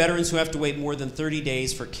 Or veterans who have to wait more than 30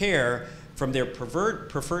 days for care from their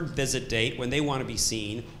preferred visit date when they want to be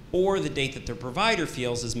seen, or the date that their provider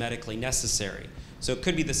feels is medically necessary. So it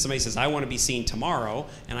could be that somebody says, I want to be seen tomorrow,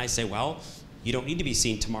 and I say, well, you don't need to be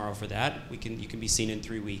seen tomorrow for that. You can be seen in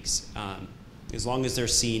 3 weeks, as long as they're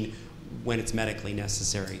seen when it's medically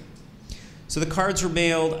necessary. So the cards were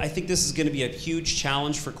mailed. I think this is going to be a huge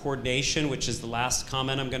challenge for coordination, which is the last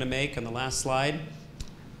comment I'm going to make on the last slide.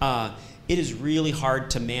 It is really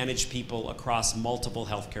hard to manage people across multiple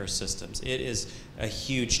healthcare systems. It is a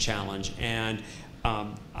huge challenge, and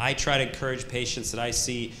I try to encourage patients that I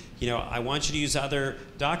see, I want you to use other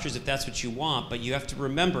doctors if that's what you want, but you have to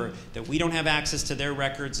remember that we don't have access to their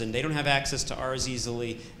records and they don't have access to ours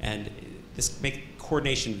easily, and this makes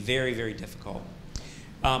coordination very, very difficult.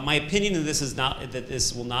 My opinion of this is that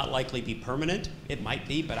this will not likely be permanent. It might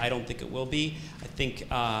be, but I don't think it will be. I think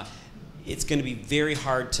it's going to be very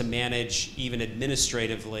hard to manage even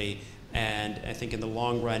administratively, and I think in the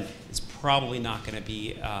long run it's probably not going to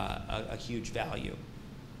be a huge value,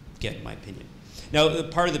 again, in my opinion. Now,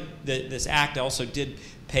 part of this act also did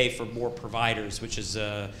pay for more providers, which is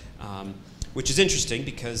interesting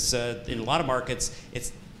because in a lot of markets,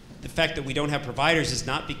 it's the fact that we don't have providers is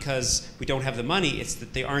not because we don't have the money, it's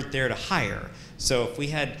that they aren't there to hire. So if we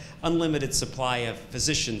had unlimited supply of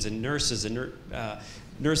physicians and nurses and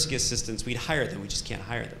nursing assistants, we'd hire them. We just can't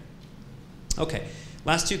hire them. Okay,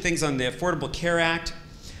 last 2 things on the Affordable Care Act.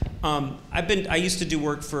 I used to do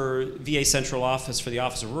work for VA Central Office for the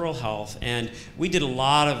Office of Rural Health, and we did a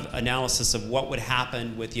lot of analysis of what would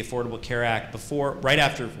happen with the Affordable Care Act right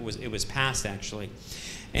after it was passed, actually.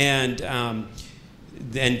 And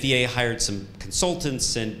then VA hired some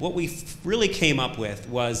consultants, and what we really came up with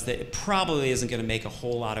was that it probably isn't going to make a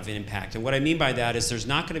whole lot of impact. And what I mean by that is there's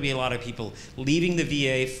not going to be a lot of people leaving the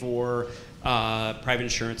VA for private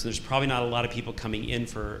insurance, and there's probably not a lot of people coming in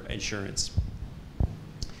for insurance.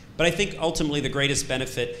 But I think ultimately the greatest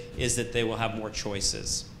benefit is that they will have more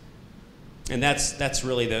choices. And that's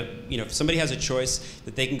really the, if somebody has a choice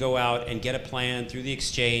that they can go out and get a plan through the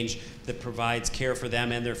exchange that provides care for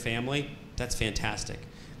them and their family, that's fantastic.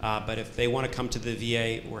 But if they want to come to the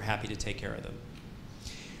VA, we're happy to take care of them.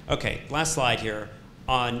 Okay, last slide here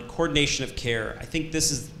on coordination of care. I think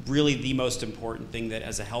this is really the most important thing, that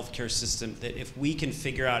as a healthcare system, that if we can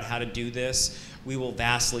figure out how to do this, we will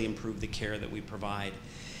vastly improve the care that we provide.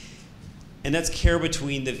 And that's care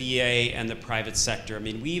between the VA and the private sector. I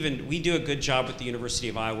mean, we do a good job with the University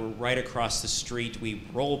of Iowa. We're right across the street. We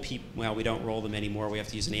roll people, well, we don't roll them anymore. We have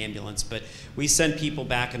to use an ambulance, but we send people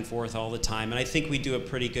back and forth all the time. And I think we do a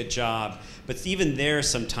pretty good job. But even there,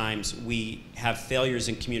 sometimes we have failures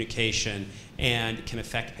in communication and can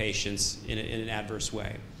affect patients in an adverse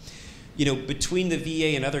way. Between the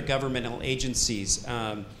VA and other governmental agencies,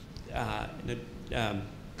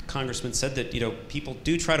 Congressman said that people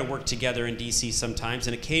do try to work together in DC sometimes,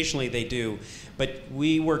 and occasionally they do. But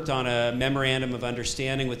we worked on a memorandum of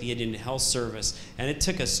understanding with the Indian Health Service, and it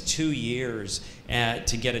took us 2 years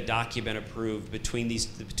to get a document approved between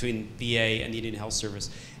VA and the Indian Health Service.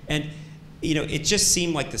 And it just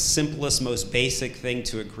seemed like the simplest, most basic thing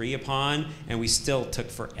to agree upon, and we still took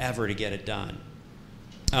forever to get it done.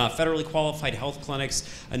 Federally qualified health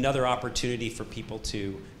clinics, another opportunity for people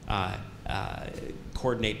to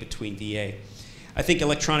coordinate between VA. I think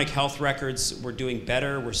electronic health records, we're doing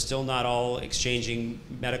better. We're still not all exchanging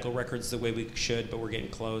medical records the way we should, but we're getting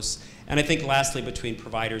close. And I think lastly, between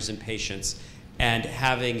providers and patients, and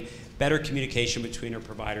having better communication between our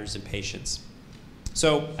providers and patients.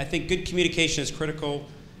 So I think good communication is critical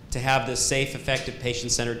to have this safe, effective,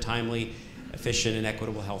 patient-centered, timely, efficient, and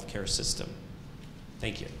equitable healthcare system.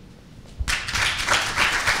 Thank you.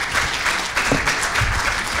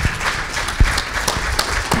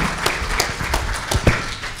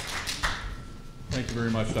 Thank you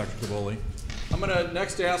very much, Dr. Kaboli. I'm going to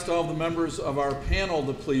next ask all the members of our panel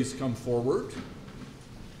to please come forward.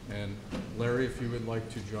 And Larry, if you would like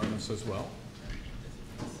to join us as well.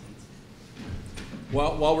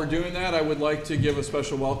 While we're doing that, I would like to give a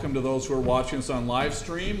special welcome to those who are watching us on live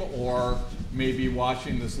stream or maybe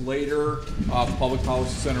watching this later off the Public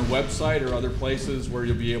Policy Center website or other places where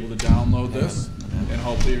you'll be able to download this and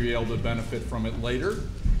hopefully you'll be able to benefit from it later.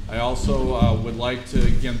 I also would like to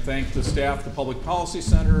again thank the staff at the Public Policy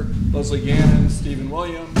Center, Leslie Gannon, Stephen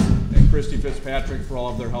Williams, and Christy Fitzpatrick for all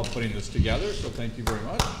of their help putting this together, so thank you very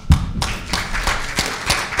much.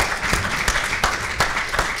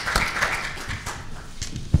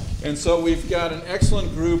 And so we've got an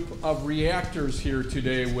excellent group of reactors here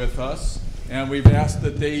today with us, and we've asked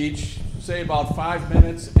that they each say about 5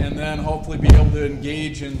 minutes and then hopefully be able to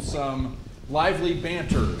engage in some lively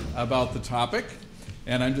banter about the topic.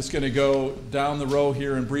 And I'm just going to go down the row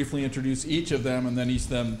here and briefly introduce each of them, and then each of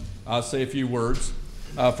them say a few words.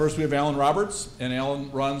 First, we have Alan Roberts, and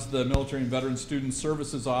Alan runs the Military and Veteran Student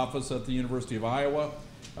Services Office at the University of Iowa.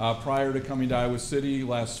 Prior to coming to Iowa City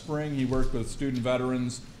last spring, he worked with student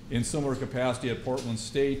veterans in similar capacity at Portland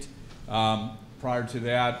State. Prior to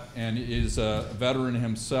that, and is a veteran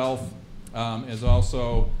himself, is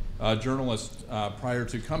also a journalist prior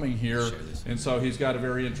to coming here, and so he's got a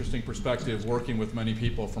very interesting perspective working with many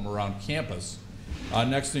people from around campus.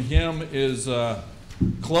 Next to him is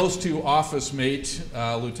close to office mate,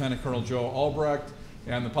 Lieutenant Colonel Joe Albrecht,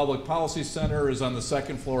 and the Public Policy Center is on the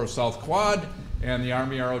 2nd floor of South Quad, and the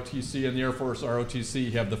Army ROTC and the Air Force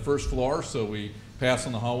ROTC have the 1st floor, so we pass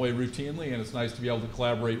on the hallway routinely, and it's nice to be able to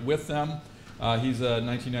collaborate with them. He's a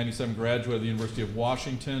 1997 graduate of the University of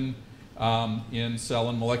Washington, in cell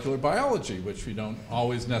and molecular biology, which we don't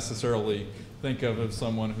always necessarily think of as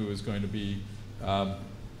someone who is going to be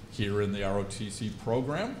here in the ROTC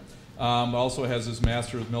program. Also has his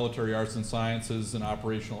Master's of Military Arts and Sciences and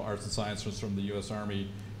Operational Arts and Sciences from the U.S. Army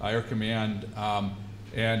Air Command,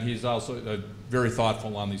 and he's also very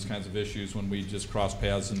thoughtful on these kinds of issues when we just cross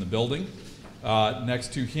paths in the building.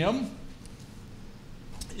 Next to him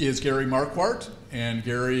is Gary Marquardt, and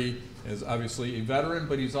Gary is obviously a veteran,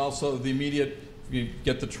 but he's also the immediate, if you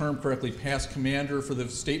get the term correctly, past commander for the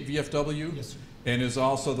state VFW. Yes, sir. And is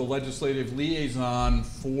also the legislative liaison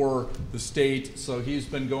for the state. So he's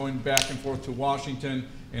been going back and forth to Washington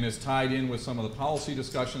and is tied in with some of the policy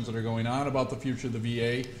discussions that are going on about the future of the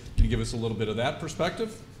VA. Can you give us a little bit of that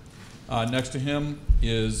perspective? Next to him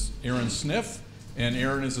is Erin Siniff, And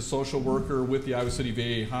Erin is a social worker with the Iowa City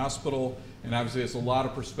VA Hospital, and obviously has a lot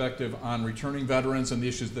of perspective on returning veterans and the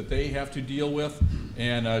issues that they have to deal with.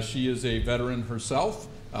 And she is a veteran herself,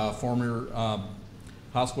 former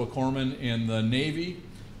hospital corpsman in the Navy.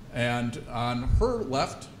 And on her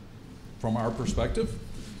left, from our perspective,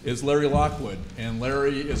 is Larry Lockwood. And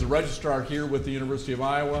Larry is a registrar here with the University of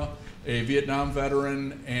Iowa, a Vietnam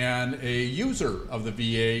veteran and a user of the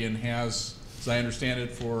VA, and has, as I understand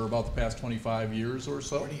it, for about the past 25 years or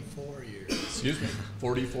so. 44 years. Excuse me,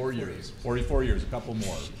 44 years. 44 years, a couple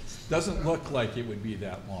more. Doesn't look like it would be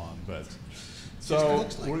that long, but. So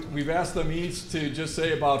we've asked them each to just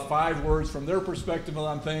say about 5 words from their perspective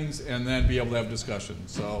on things and then be able to have discussion.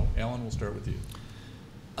 So Alan, we'll start with you.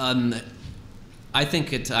 I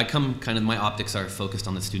think my optics are focused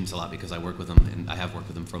on the students a lot because I work with them, and I have worked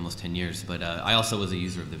with them for almost 10 years. But I also was a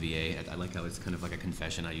user of the VA. I like how it's kind of like a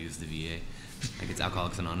confession. I use the VA, like it's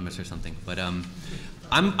Alcoholics Anonymous or something. But I'm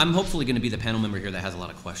hopefully going to be the panel member here that has a lot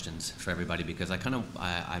of questions for everybody, because I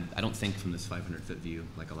don't think from this 500-foot view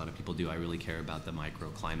like a lot of people do. I really care about the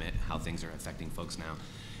microclimate, how things are affecting folks now.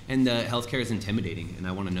 And healthcare is intimidating, and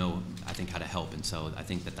I want to know, I think, how to help. And so I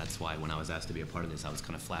think that's why when I was asked to be a part of this, I was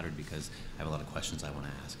kind of flattered, because I have a lot of questions I want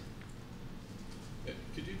to ask.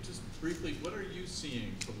 Could you just briefly, what are you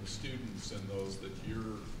seeing from the students and those that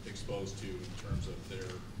you're exposed to in terms of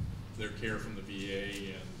their care from the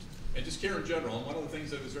VA and just care in general? And one of the things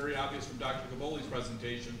that was very obvious from Dr. Kaboli's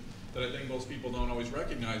presentation that I think most people don't always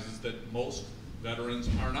recognize is that most veterans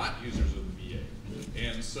are not users of the VA.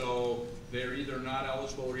 And so they're either not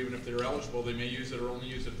eligible, or even if they're eligible, they may use it or only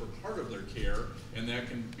use it for part of their care, and that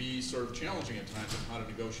can be sort of challenging at times on how to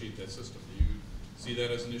negotiate that system. Do you see that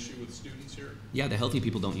as an issue with students here? Yeah, the healthy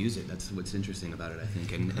people don't use it. That's what's interesting about it, I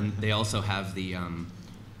think. And they also have the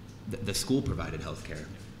school-provided health care.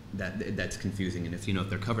 That's confusing, and if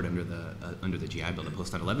they're covered under the GI Bill, the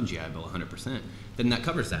post 9/11 GI Bill, 100%, then that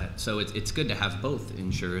covers that. So it's good to have both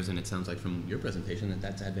insurers, and it sounds like from your presentation that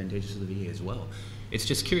that's advantageous to the VA as well. It's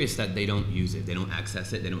just curious that they don't use it, they don't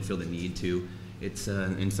access it, they don't feel the need to.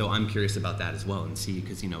 And so I'm curious about that as well, and see,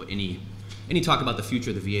 because any talk about the future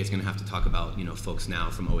of the VA is going to have to talk about folks now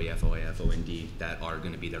from OEF, OAF, OND that are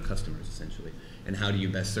going to be their customers essentially. And how do you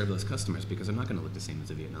best serve those customers? Because they're not going to look the same as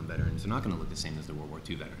the Vietnam veterans. They're not going to look the same as the World War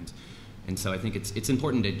II veterans. And so I think it's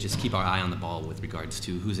important to just keep our eye on the ball with regards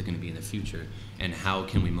to who's it going to be in the future, and how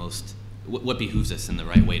can we what behooves us in the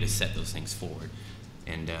right way to set those things forward.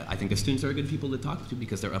 And I think the students are good people to talk to,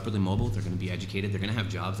 because they're upwardly mobile, they're going to be educated, they're going to have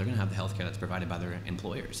jobs, they're going to have the health care that's provided by their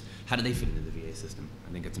employers. How do they fit into the VA system?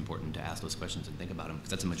 I think it's important to ask those questions and think about them, because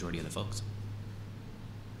that's a majority of the folks.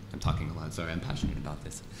 I'm talking a lot, sorry, I'm passionate about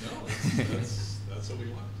this. No, that's what we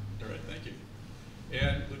want. All right, thank you.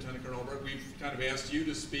 And Lieutenant Colonel Albrecht, we've kind of asked you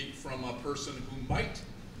to speak from a person who might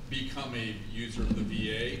become a user of the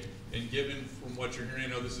VA, and given from what you're hearing, I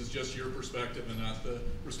know this is just your perspective and not the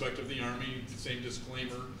perspective of the Army, the same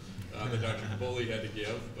disclaimer that Dr. Kaboli had to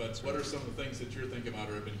give, but what are some of the things that you're thinking about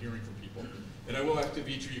or have been hearing from people? And I will ask if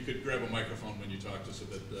each of you could grab a microphone when you talk, just so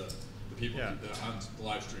that the people on the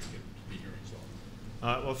live stream can be hearing as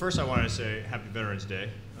well. Well, first I wanted to say Happy Veterans Day.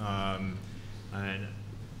 And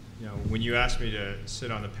when you asked me to sit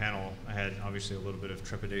on the panel, I had obviously a little bit of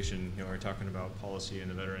trepidation. We're talking about policy in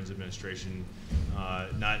the Veterans Administration,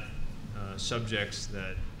 not subjects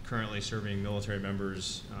that currently serving military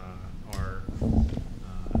members are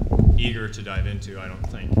eager to dive into, I don't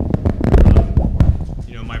think.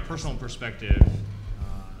 My personal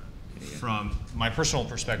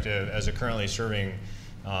perspective, as a currently serving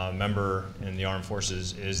member in the Armed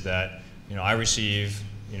Forces, is that I receive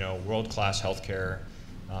world-class health care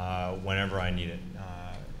whenever I need it.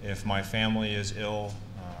 If my family is ill,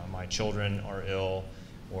 my children are ill,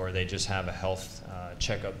 or they just have a health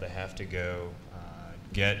checkup they have to go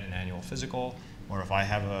get an annual physical, or if I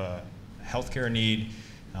have a healthcare need,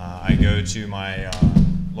 I go to my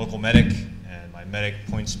local medic, and my medic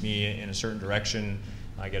points me in a certain direction.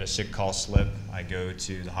 I get a sick call slip. I go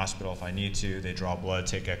to the hospital if I need to. They draw blood,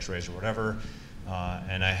 take x-rays or whatever,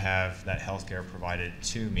 and I have that healthcare provided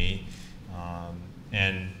to me.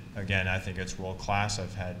 And again, I think it's world class.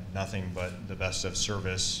 I've had nothing but the best of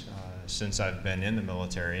service since I've been in the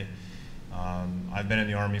military. I've been in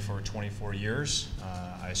the Army for 24 years.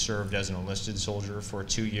 I served as an enlisted soldier for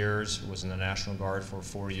 2 years, was in the National Guard for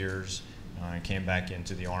 4 years, and came back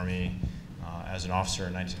into the Army as an officer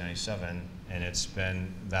in 1997, and it's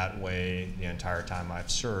been that way the entire time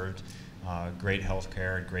I've served. Great health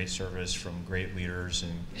care, great service from great leaders,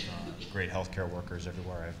 and great healthcare workers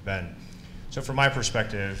everywhere I've been. So from my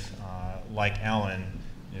perspective, like Alan,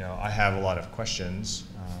 I have a lot of questions.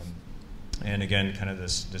 and again, kind of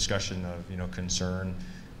this discussion of concern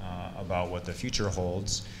about what the future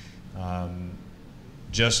holds.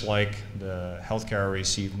 Just like the healthcare I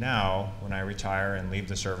receive now, when I retire and leave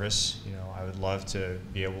the service, I would love to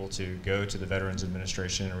be able to go to the Veterans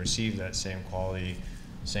Administration and receive that same quality,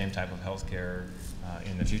 same type of healthcare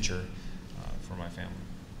in the future for my family.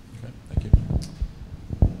 Okay, thank you.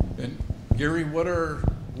 And Gary,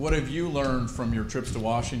 what have you learned from your trips to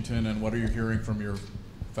Washington, and what are you hearing from your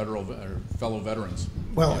fellow veterans?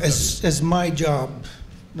 Well, as my job,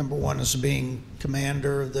 number one is being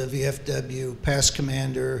commander of the VFW, past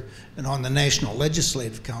commander, and on the National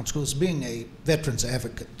Legislative Council is being a veterans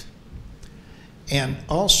advocate. And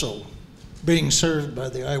also being served by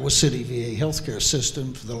the Iowa City VA healthcare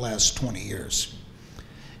system for the last 20 years.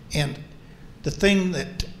 And the thing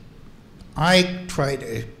that I try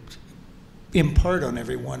to impart on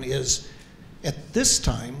everyone is, at this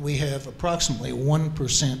time, we have approximately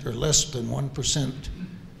 1% or less than 1%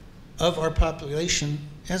 of our population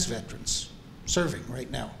as veterans serving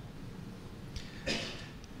right now.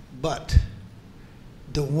 But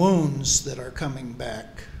the wounds that are coming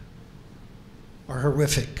back are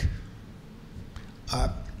horrific.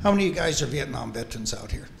 How many of you guys are Vietnam veterans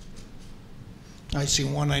out here? I see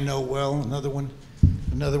one I know well, another one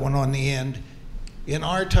on the end. In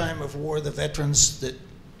our time of war, the veterans that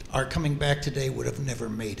are coming back today would have never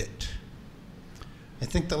made it. I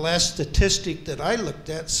think the last statistic that I looked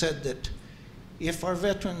at said that if our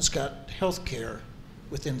veterans got health care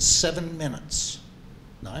within 7 minutes,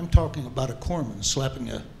 now I'm talking about a corpsman slapping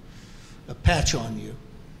a patch on you,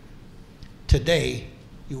 today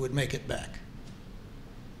you would make it back.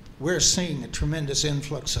 We're seeing a tremendous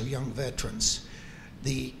influx of young veterans.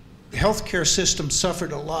 The healthcare system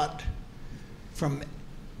suffered a lot from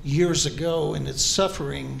years ago, and it's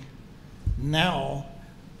suffering now,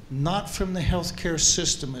 not from the healthcare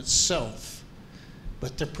system itself,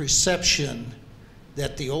 but the perception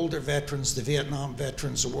that the older veterans, the Vietnam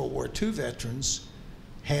veterans, the World War II veterans,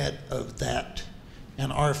 had of that.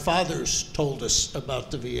 And our fathers told us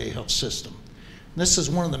about the VA health system. This is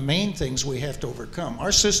one of the main things we have to overcome.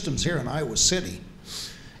 Our systems here in Iowa City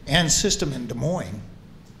and system in Des Moines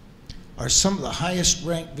are some of the highest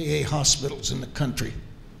ranked VA hospitals in the country.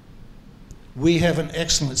 We have an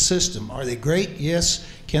excellent system. Are they great? Yes.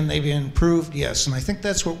 Can they be improved? Yes. And I think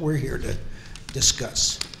that's what we're here to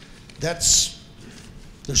discuss.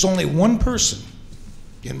 There's only one person,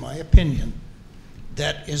 in my opinion,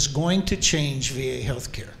 that is going to change VA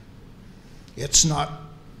healthcare. It's not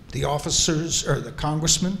the officers or the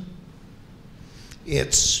congressman.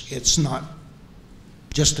 It's not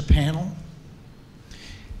just a panel.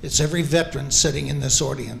 It's every veteran sitting in this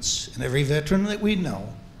audience, and every veteran that we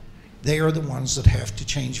know. They are the ones that have to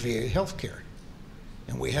change VA healthcare.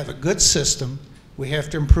 And we have a good system. We have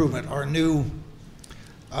to improve it. Our new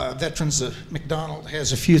Veterans McDonald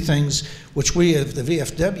has a few things which we of the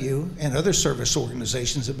VFW and other service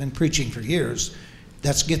organizations have been preaching for years.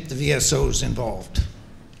 That's get the VSOs involved.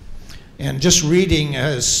 And just reading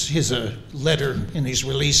his letter, in his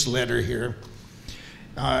release letter here,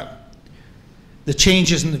 the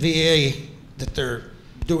changes in the VA that they're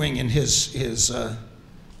doing in his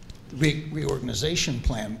reorganization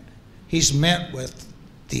plan, he's met with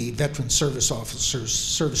the veteran service officers,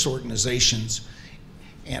 service organizations,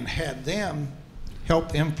 and had them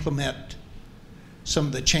help implement some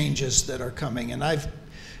of the changes that are coming. And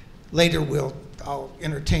I'll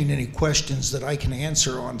entertain any questions that I can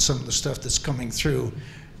answer on some of the stuff that's coming through.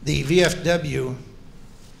 The VFW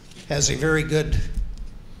has a very good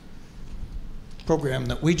program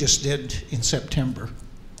that we just did in September,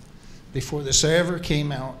 before this ever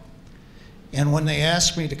came out. And when they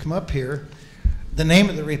asked me to come up here, the name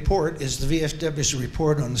of the report is the VFW's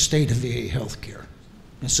report on the state of VA healthcare.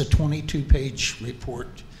 It's a 22-page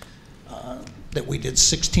report that we did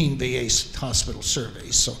 16 VA hospital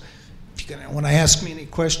surveys. So if you want to ask me any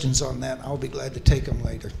questions on that, I'll be glad to take them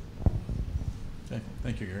later. Okay,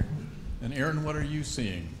 thank you, Gary. And Erin, what are you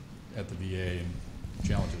seeing at the VA and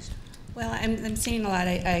challenges? Well, I'm seeing a lot.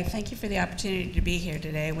 I thank you for the opportunity to be here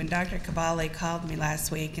today. When Dr. Kaboli called me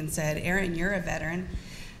last week and said, Erin, you're a veteran.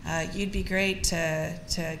 You'd be great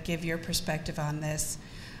to give your perspective on this.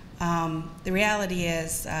 The reality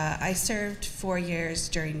is I served 4 years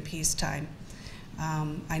during peacetime.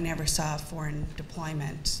 I never saw a foreign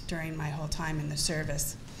deployment during my whole time in the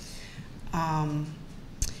service.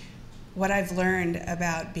 What I've learned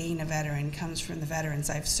about being a veteran comes from the veterans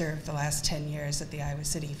I've served the last 10 years at the Iowa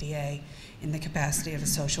City VA in the capacity of a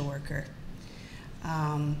social worker.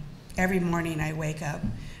 Every morning I wake up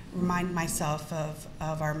remind myself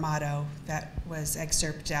of our motto that was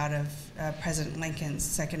excerpted out of President Lincoln's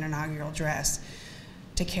second inaugural address,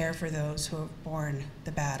 to care for those who have borne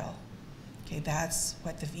the battle. Okay, that's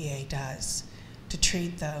what the VA does, to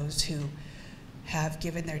treat those who have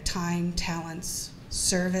given their time, talents,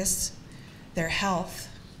 service, their health,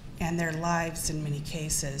 and their lives in many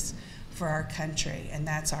cases for our country, and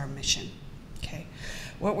that's our mission. Okay,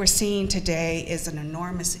 what we're seeing today is an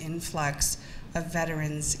enormous influx of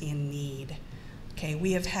veterans in need. Okay,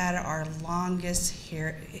 we have had our longest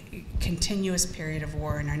continuous period of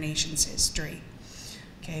war in our nation's history.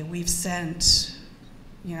 Okay, we've sent,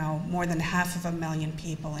 more than 500,000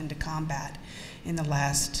 people into combat in the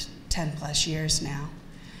last 10 plus years now.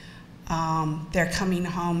 They're coming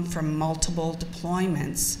home from multiple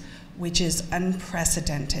deployments, which is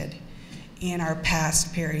unprecedented in our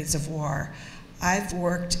past periods of war. I've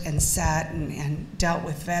worked and sat and dealt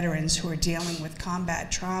with veterans who are dealing with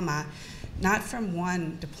combat trauma, not from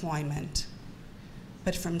one deployment,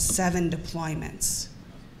 but from 7 deployments.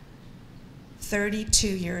 32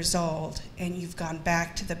 years old, and you've gone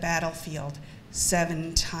back to the battlefield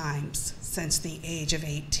 7 times since the age of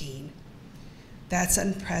 18. That's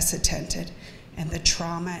unprecedented, and the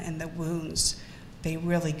trauma and the wounds, they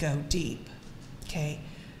really go deep, okay?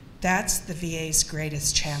 That's the VA's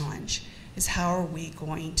greatest challenge, is how are we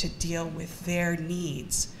going to deal with their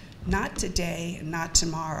needs, not today and not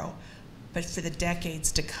tomorrow, but for the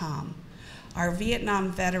decades to come. Our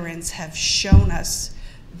Vietnam veterans have shown us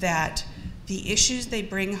that the issues they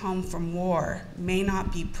bring home from war may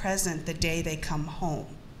not be present the day they come home.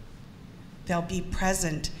 They'll be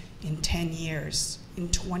present in 10 years, in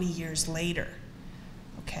 20 years later,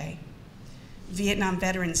 okay? Vietnam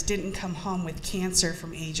veterans didn't come home with cancer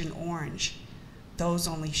from Agent Orange. Those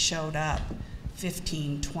only showed up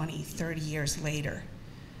 15, 20, 30 years later.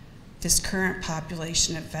 This current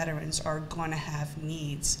population of veterans are going to have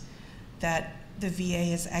needs that the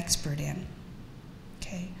VA is expert in,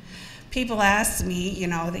 okay? People ask me,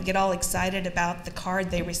 they get all excited about the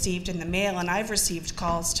card they received in the mail, and I've received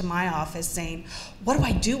calls to my office saying, what do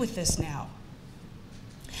I do with this now?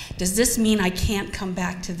 Does this mean I can't come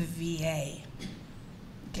back to the VA?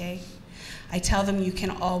 Okay? I tell them you can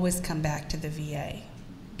always come back to the VA,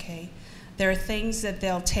 okay? There are things that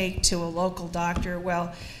they'll take to a local doctor,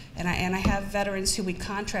 and I have veterans who we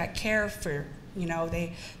contract care for.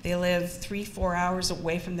 They live 3-4 hours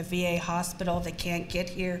away from the VA hospital. They can't get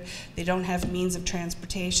here. They don't have means of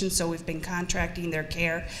transportation, so we've been contracting their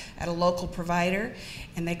care at a local provider.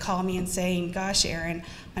 And they call me and saying, gosh, Erin,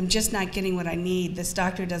 I'm just not getting what I need. This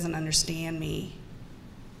doctor doesn't understand me.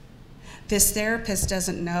 This therapist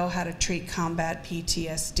doesn't know how to treat combat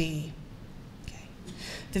PTSD.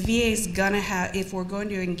 The VA is going to have, if we're going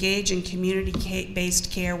to engage in community-based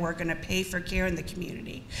care, we're going to pay for care in the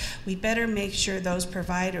community. We better make sure those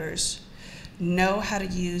providers know how to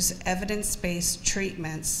use evidence-based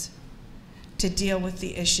treatments to deal with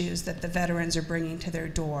the issues that the veterans are bringing to their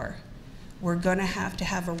door. We're going to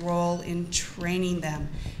have a role in training them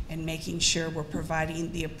and making sure we're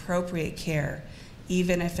providing the appropriate care,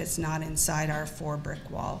 even if it's not inside our 4 brick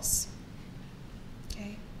walls.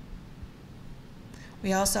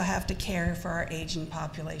 We also have to care for our aging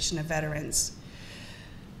population of veterans.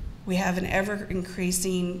 We have an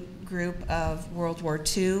ever-increasing group of World War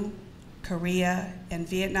II, Korea, and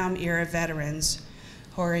Vietnam-era veterans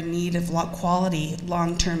who are in need of quality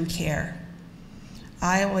long-term care.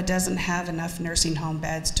 Iowa doesn't have enough nursing home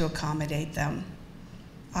beds to accommodate them.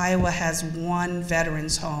 Iowa has 1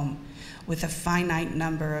 veterans home with a finite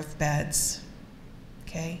number of beds,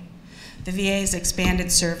 okay? The VA has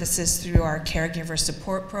expanded services through our caregiver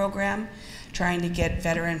support program, trying to get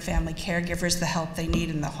veteran family caregivers the help they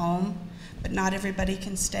need in the home, but not everybody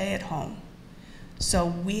can stay at home. So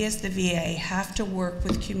we as the VA have to work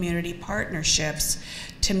with community partnerships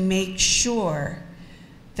to make sure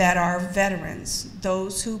that our veterans,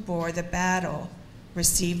 those who bore the battle,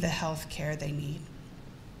 receive the health care they need.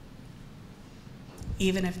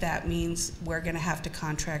 Even if that means we're going to have to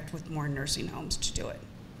contract with more nursing homes to do it.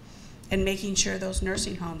 And making sure those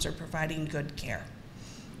nursing homes are providing good care.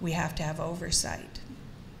 We have to have oversight.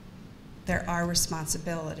 They're our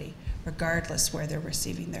responsibility, regardless where they're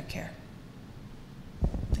receiving their care.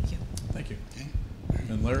 Thank you. Thank you. Okay.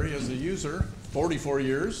 And Larry, as a user, 44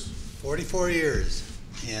 years. 44 years,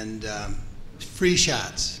 and free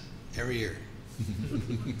shots every year.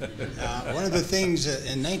 One of the things,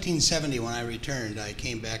 in 1970 when I returned, I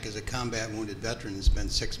came back as a combat wounded veteran and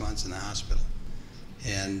spent 6 months in the hospital.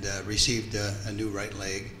 And received a new right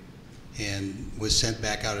leg and was sent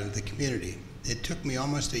back out into the community. It took me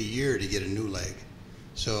almost a year to get a new leg.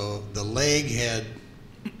 So the leg had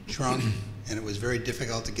shrunk, and it was very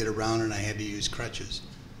difficult to get around, and I had to use crutches.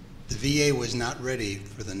 The VA was not ready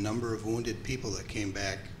for the number of wounded people that came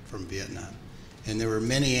back from Vietnam. And there were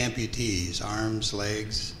many amputees, arms,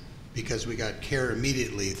 legs, because we got care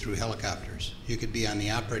immediately through helicopters. You could be on the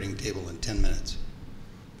operating table in 10 minutes.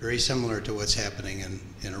 Very similar to what's happening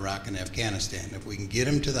in Iraq and Afghanistan. If we can get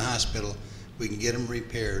them to the hospital, we can get them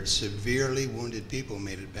repaired. Severely wounded people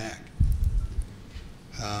made it back.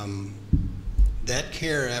 That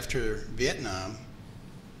care after Vietnam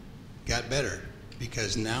got better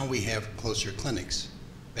because now we have closer clinics.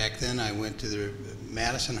 Back then I went to the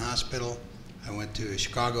Madison Hospital, I went to a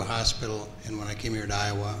Chicago hospital, and when I came here to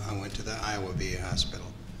Iowa, I went to the Iowa VA hospital.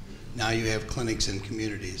 Now you have clinics in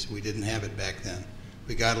communities. We didn't have it back then.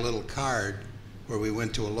 We got a little card where we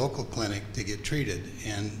went to a local clinic to get treated,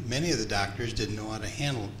 and many of the doctors didn't know how to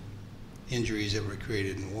handle injuries that were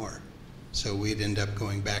created in war. So we'd end up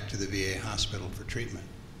going back to the VA hospital for treatment.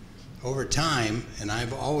 Over time, and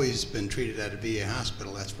I've always been treated at a VA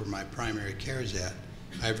hospital, that's where my primary care is at,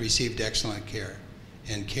 I've received excellent care.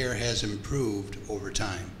 And care has improved over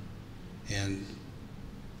time. And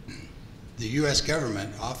the US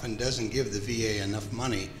government often doesn't give the VA enough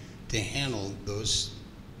money to handle those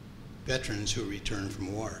veterans who return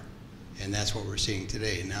from war. And that's what we're seeing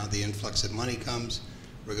today. Now the influx of money comes,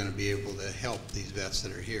 we're going to be able to help these vets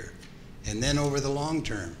that are here. And then over the long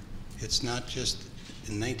term, it's not just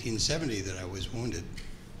in 1970 that I was wounded,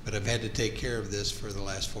 but I've had to take care of this for the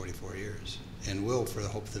last 44 years and will for the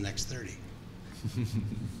hope of the next 30.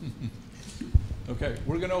 Okay,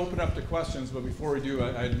 we're going to open up to questions, but before we do,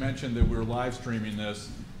 I had mentioned that we're live streaming this,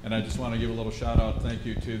 and I just want to give a little shout out, thank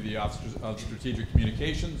you to the Office of Strategic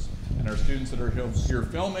Communications and our students that are here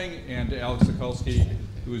filming, and to Alex Sikulski,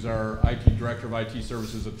 who is our IT Director of IT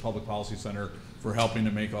Services at the Public Policy Center, for helping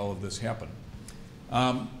to make all of this happen.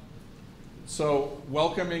 So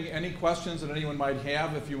welcoming any questions that anyone might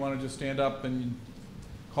have. If you want to just stand up and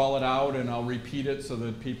call it out, and I'll repeat it so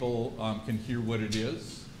that people can hear what it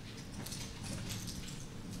is.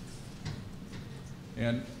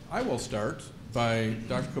 And I will start by,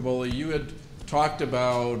 Dr. Kaboli, you had talked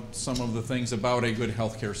about some of the things about a good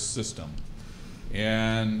healthcare system.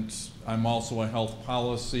 And I'm also a health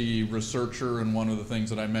policy researcher, and one of the things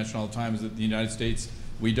that I mention all the time is that in the United States,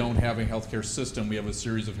 we don't have a healthcare system, we have a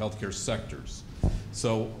series of healthcare sectors.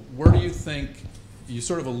 So where do you think, you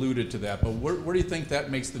sort of alluded to that, but where do you think that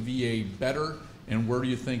makes the VA better, and where do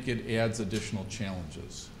you think it adds additional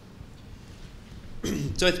challenges?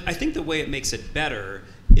 So I think the way it makes it better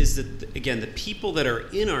is that, again, the people that are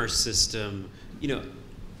in our system, you know,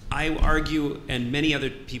 I argue, and many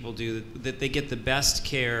other people do, that they get the best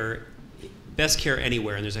care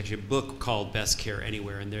anywhere. And there's actually a book called Best Care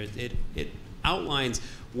Anywhere, and it outlines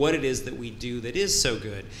what it is that we do that is so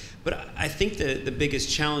good. But I think the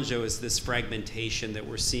biggest challenge, though, is this fragmentation that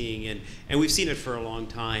we're seeing, and we've seen it for a long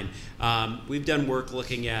time. We've done work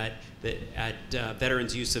looking at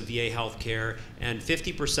veterans' use of VA health care, and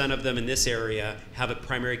 50% of them in this area have a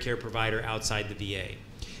primary care provider outside the VA.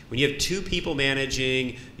 When you have two people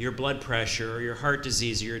managing your blood pressure or your heart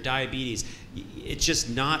disease or your diabetes, it's just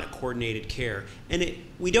not a coordinated care. And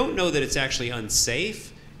we don't know that it's actually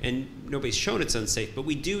unsafe, and nobody's shown it's unsafe, but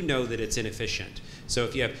we do know that it's inefficient. So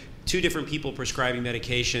if you have two different people prescribing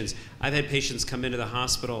medications, I've had patients come into the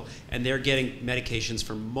hospital and they're getting medications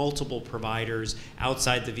from multiple providers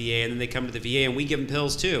outside the VA, and then they come to the VA and we give them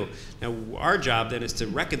pills too. Now our job then is to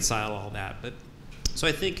reconcile all that. So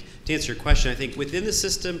I think, to answer your question, I think within the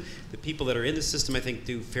system, the people that are in the system, I think,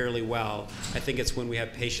 do fairly well. I think it's when we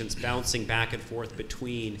have patients bouncing back and forth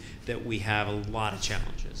between that we have a lot of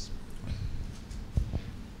challenges.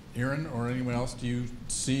 Erin or anyone else, do you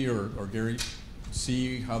see, or Gary,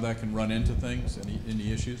 see how that can run into things,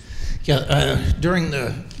 any issues? Yeah, during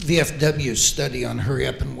the VFW study on hurry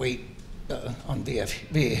up and wait on VA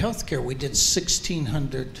healthcare, we did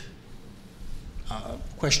 1,600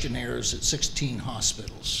 questionnaires at 16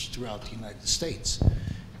 hospitals throughout the United States.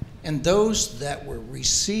 And those that were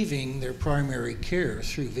receiving their primary care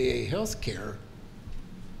through VA healthcare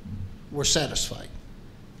were satisfied.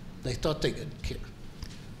 They thought they got care.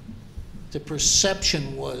 The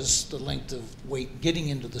perception was the length of wait getting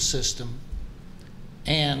into the system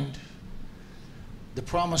and the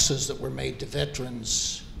promises that were made to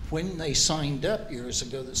veterans when they signed up years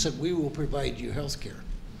ago that said, we will provide you health care.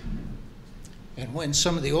 And when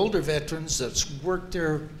some of the older veterans that's worked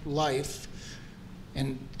their life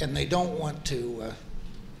and they don't want to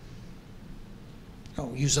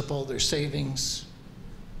use up all their savings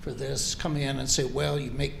for this, come in and say, well,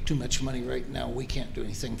 you make too much money right now, we can't do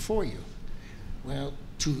anything for you. Well,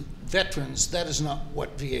 to veterans, that is not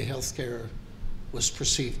what VA healthcare was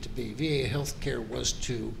perceived to be. VA healthcare was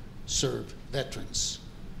to serve veterans.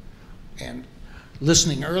 And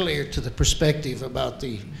listening earlier to the perspective about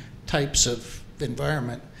the types of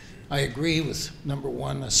environment, I agree with number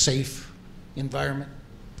one, a safe environment.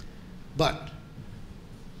 But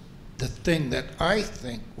the thing that I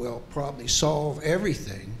think will probably solve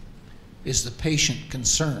everything is the patient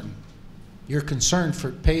concern. Your concern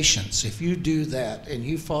for patients. If you do that and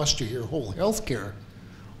you foster your whole healthcare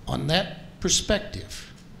on that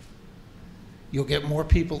perspective, you'll get more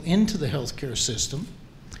people into the healthcare system.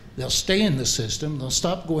 They'll stay in the system. They'll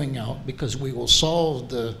stop going out because we will solve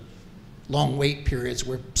the long wait periods.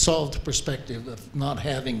 We'll solve the perspective of not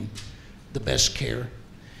having the best care.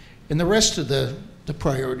 And the rest of the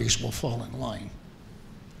priorities will fall in line.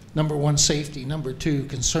 Number one, safety. Number two,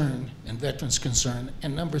 concern and veterans' concern.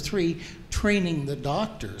 And number three, training the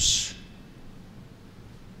doctors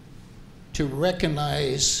to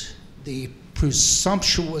recognize the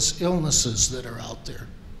presumptuous illnesses that are out there.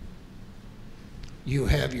 You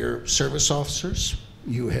have your service officers,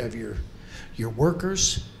 you have your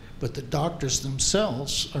workers, but the doctors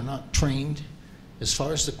themselves are not trained, as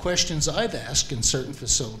far as the questions I've asked in certain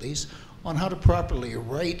facilities, on how to properly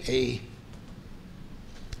write a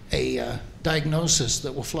diagnosis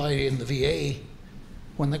that will fly in the VA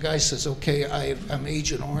when the guy says, okay, I'm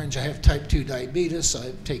Agent Orange, I have type 2 diabetes,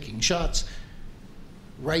 I'm taking shots.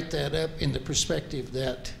 Write that up in the perspective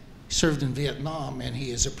that he served in Vietnam and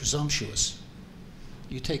he is a presumptuous.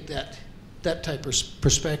 You take that type of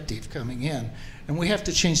perspective coming in, and we have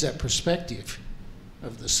to change that perspective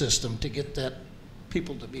of the system to get that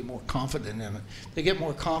people to be more confident in it. They get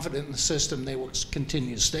more confident in the system, they will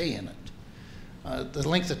continue to stay in it. The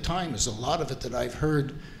length of time is a lot of it that I've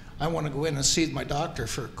heard. I want to go in and see my doctor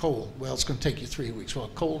for a cold. Well, it's going to take you 3 weeks. Well, a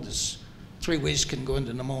cold is 3 weeks, can go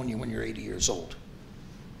into pneumonia when you're 80 years old.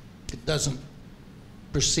 It doesn't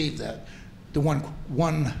perceive that. The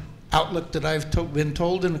one outlook that I've been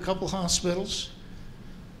told in a couple hospitals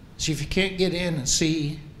is if you can't get in and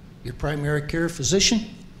see your primary care physician,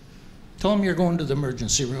 tell them you're going to the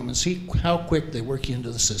emergency room and see how quick they work you into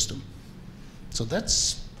the system. So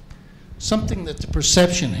that's something that the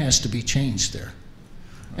perception has to be changed there.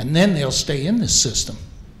 And then they'll stay in this system.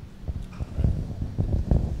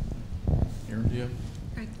 Erin, do you have?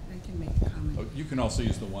 I can make a comment. Oh, you can also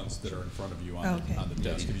use the ones that are in front of you on the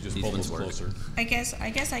desk. If you just pull those closer. I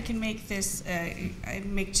guess I can make this. I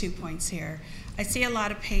make 2 points here. I see a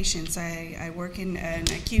lot of patients. I work in an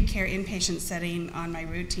acute care inpatient setting on my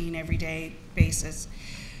routine everyday basis.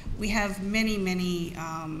 We have many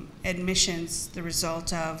admissions, the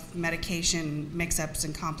result of medication mix-ups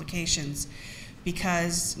and complications,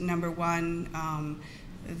 because number one,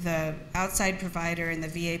 the outside provider and the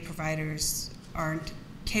VA providers aren't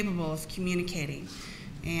capable of communicating,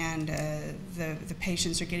 and the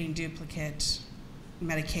patients are getting duplicate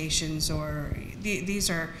medications, or these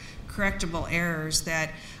are correctable errors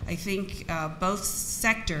that I think both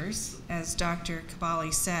sectors, as Dr.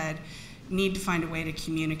 Kaboli said, need to find a way to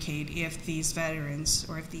communicate if these veterans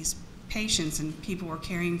or if these patients and people we're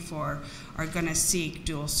caring for are going to seek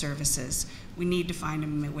dual services. We need to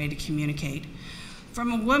find a way to communicate.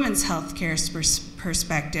 From a women's health care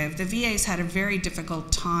perspective, the VA's had a very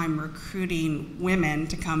difficult time recruiting women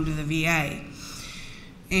to come to the VA.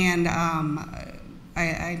 And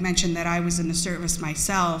I mentioned that I was in the service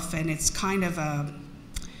myself, and it's kind of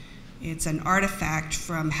it's an artifact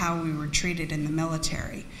from how we were treated in the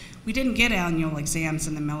military. We didn't get annual exams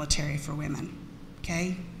in the military for women,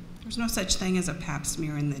 okay? There's no such thing as a pap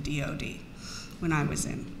smear in the DOD when I was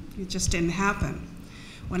in. It just didn't happen.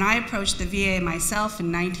 When I approached the VA myself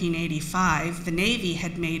in 1985, the Navy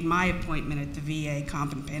had made my appointment at the VA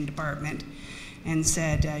Comp and Pen Department and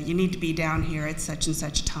said, you need to be down here at such and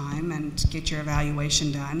such time and get your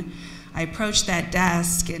evaluation done. I approached that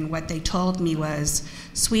desk, and what they told me was,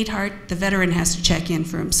 sweetheart, the veteran has to check in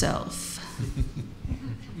for himself.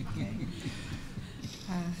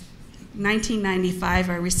 1995,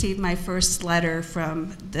 I received my first letter from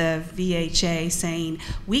the VHA saying,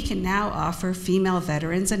 we can now offer female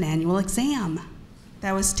veterans an annual exam.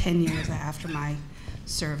 That was 10 years after my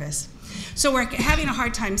service. So we're having a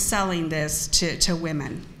hard time selling this to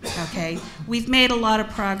women, okay? We've made a lot of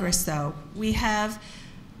progress, though. We have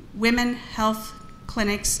women health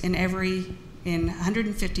clinics in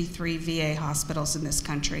 153 VA hospitals in this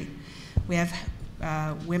country. We have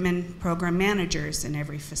women program managers in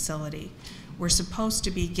every facility. We're supposed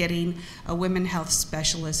to be getting a women health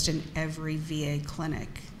specialist in every VA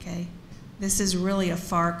clinic, okay? This is really a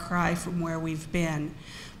far cry from where we've been,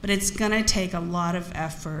 but it's gonna take a lot of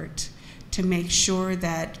effort to make sure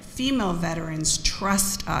that female veterans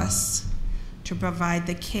trust us to provide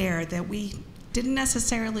the care that we didn't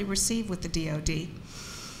necessarily receive with the DoD.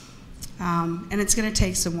 And it's going to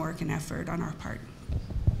take some work and effort on our part.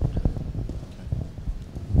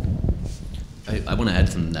 I want to add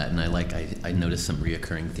something to that, and I noticed some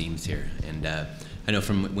reoccurring themes here. And I know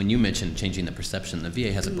from when you mentioned changing the perception, the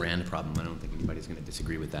VA has a brand problem. I don't think anybody's going to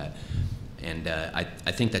disagree with that. And I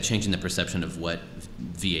think that changing the perception of what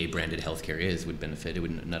VA branded healthcare is would benefit. It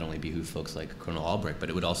would not only behoove folks like Colonel Albrecht, but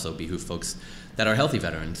it would also behoove folks that are healthy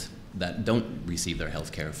veterans that don't receive their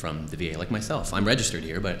health care from the VA, like myself. I'm registered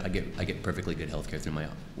here, but I get perfectly good health care through my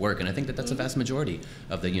work, and I think that that's a vast majority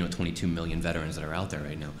of the 22 million veterans that are out there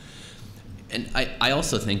right now. And I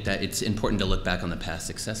also think that it's important to look back on the past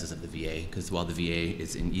successes of the VA, because while the VA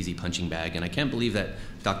is an easy punching bag, and I can't believe that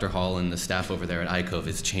Dr. Hall and the staff over there at ICOV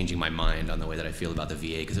is changing my mind on the way that I feel about the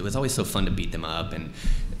VA, because it was always so fun to beat them up, and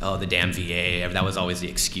oh, the damn VA, that was always the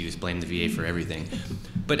excuse, blame the VA for everything.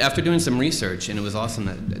 But after doing some research, and it was awesome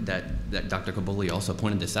that Dr. Kaboli also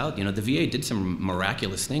pointed this out, the VA did some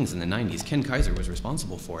miraculous things in the 90s. Ken Kaiser was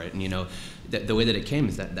responsible for it, and the way that it came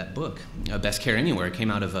is that book, Best Care Anywhere,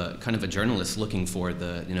 came out of a kind of a journalist looking for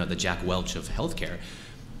the Jack Welch of healthcare.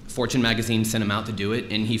 Fortune magazine sent him out to do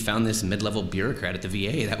it, and he found this mid-level bureaucrat at the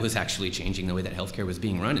VA that was actually changing the way that healthcare was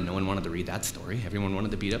being run, and no one wanted to read that story. Everyone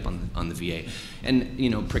wanted to beat up on the VA.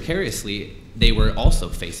 And precariously, they were also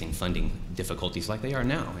facing funding difficulties like they are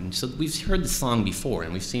now. And so we've heard the song before,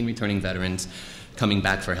 and we've seen returning veterans coming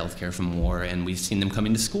back for healthcare from war, and we've seen them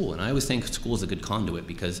coming to school. And I always think school is a good conduit,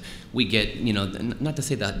 because we get, not to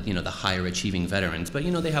say that, the higher achieving veterans, but,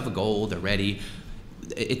 they have a goal, they're ready.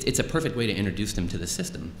 It's a perfect way to introduce them to the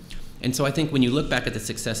system. And so I think when you look back at the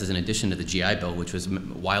successes, in addition to the GI Bill, which was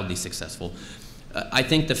wildly successful, I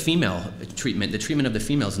think the female treatment, the treatment of the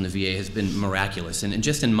females in the VA has been miraculous. And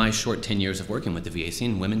just in my short 10 years of working with the VA,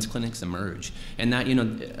 seeing women's clinics emerge. And that,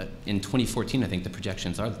 in 2014, I think the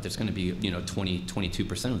projections are that there's going to be,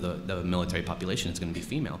 22% of the military population is going to be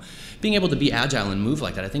female. Being able to be agile and move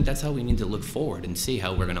like that, I think that's how we need to look forward and see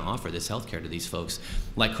how we're going to offer this health care to these folks,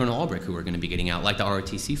 like Colonel Albrecht, who are going to be getting out, like the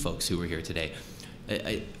ROTC folks who were here today.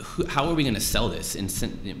 How are we going to sell this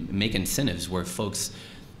and make incentives where folks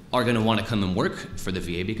are going to want to come and work for the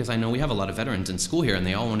VA? Because I know we have a lot of veterans in school here, and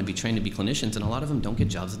they all want to be trained to be clinicians, and a lot of them don't get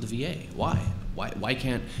jobs at the VA. Why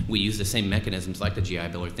can't we use the same mechanisms like the GI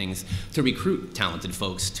Bill or things to recruit talented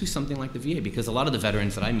folks to something like the VA? Because a lot of the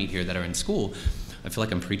veterans that I meet here that are in school, I feel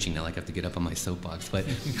like I'm preaching now, like I have to get up on my soapbox, but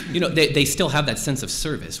they still have that sense of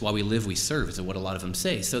service. While we live, we serve, is what a lot of them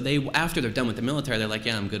say. So after they're done with the military, they're like,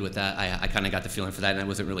 yeah, I'm good with that. I kind of got the feeling for that, and that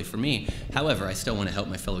wasn't really for me. However, I still want to help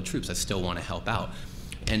my fellow troops. I still want to help out.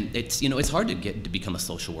 And it's hard to get to become a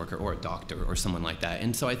social worker or a doctor or someone like that.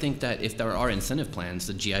 And so I think that if there are incentive plans,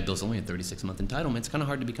 the GI Bill's only a 36-month entitlement. It's kind of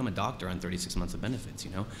hard to become a doctor on 36 months of benefits,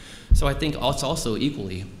 So I think it's also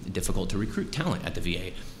equally difficult to recruit talent at the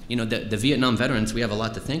VA. The Vietnam veterans, we have a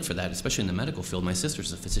lot to thank for that, especially in the medical field. My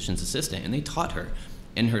sister's a physician's assistant, and they taught her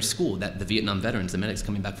in her school that the Vietnam veterans, the medics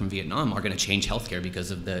coming back from Vietnam, are going to change healthcare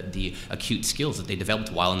because of the acute skills that they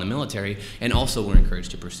developed while in the military, and also were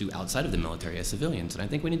encouraged to pursue outside of the military as civilians. And I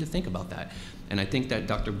think we need to think about that. And I think that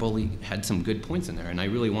Dr. Bully had some good points in there, and I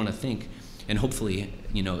really want to think and hopefully,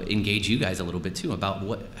 engage you guys a little bit too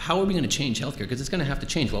about how are we going to change healthcare? Because it's going to have to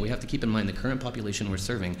change. Well, we have to keep in mind the current population we're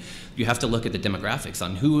serving. You have to look at the demographics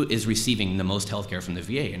on who is receiving the most healthcare from the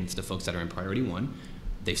VA, and it's the folks that are in priority 1.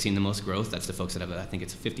 They've seen the most growth. That's the folks that have, I think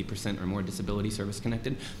it's 50% or more disability service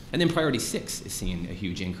connected. And then priority 6 is seeing a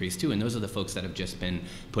huge increase too. And those are the folks that have just been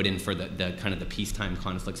put in for the kind of the peacetime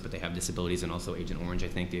conflicts, but they have disabilities, and also Agent Orange, I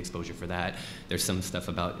think, the exposure for that. There's some stuff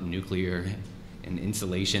about nuclear and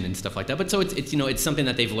insulation and stuff like that. But so it's something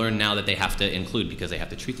that they've learned now that they have to include because they have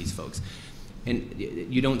to treat these folks. And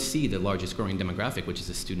you don't see the largest growing demographic, which is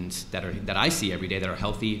the students that I see every day that are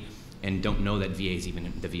healthy and don't know that the VA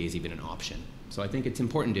is even an option. So I think it's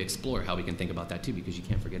important to explore how we can think about that too, because you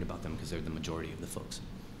can't forget about them because they're the majority of the folks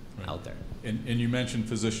out there. And you mentioned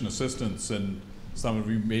physician assistants, and some of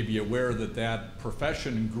you may be aware that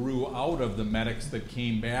profession grew out of the medics that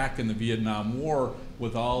came back in the Vietnam War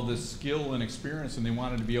with all this skill and experience, and they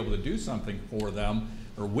wanted to be able to do something for them,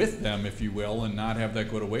 or with them, if you will, and not have that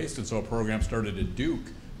go to waste. And so a program started at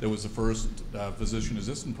Duke that was the first physician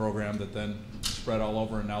assistant program that then spread all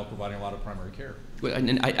over and now providing a lot of primary care.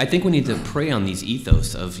 And I think we need to prey on these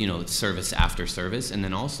ethos of service after service, and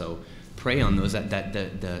then also prey on those that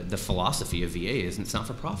the philosophy of VA is it's not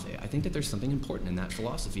for profit. I think that there's something important in that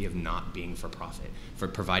philosophy of not being for profit, for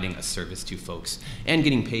providing a service to folks and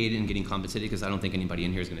getting paid and getting compensated, because I don't think anybody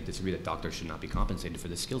in here is going to disagree that doctors should not be compensated for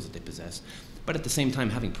the skills that they possess. But at the same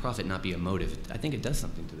time, having profit not be a motive, I think it does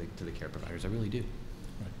something to the care providers. I really do.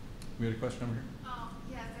 We had a question over here.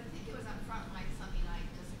 Yes, I think it was on Frontline Sunday night.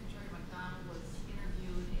 Secretary McDonald was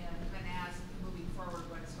interviewed and been asked moving forward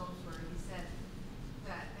what his hopes were. He said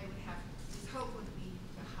that they would have, his hope would be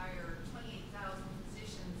to hire 28,000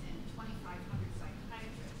 physicians and 2,500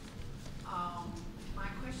 psychiatrists. My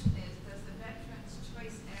question is, does the Veterans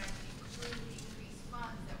Choice Act include increased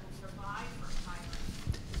funds that will provide for hiring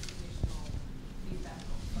this additional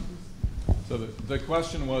medical folks? So the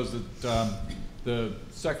question was that the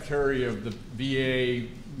Secretary of the VA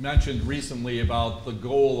mentioned recently about the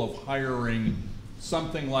goal of hiring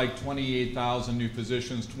something like 28,000 new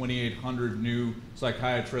physicians, 2,800 new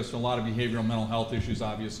psychiatrists, and a lot of behavioral mental health issues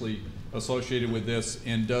obviously associated with this.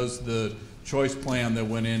 And does the choice plan that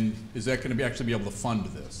went in, is that going to actually be able to fund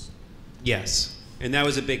this? Yes, and that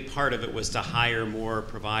was a big part of it, was to hire more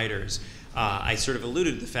providers. I sort of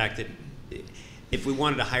alluded to the fact that if we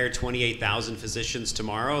wanted to hire 28,000 physicians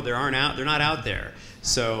tomorrow, they're not out there.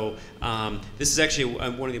 So this is actually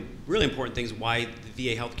one of the really important things why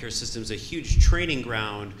the VA healthcare system is a huge training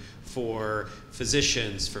ground for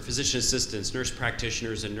physicians, for physician assistants, nurse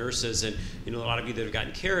practitioners, and nurses. And a lot of you that have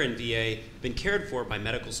gotten care in VA have been cared for by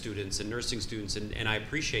medical students and nursing students, and I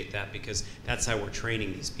appreciate that because that's how we're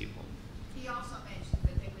training these people. He also mentioned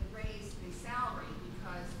that they would raise the salary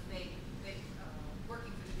because they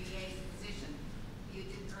working for the VA as a physician, you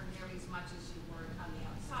didn't earn nearly as much as you were on the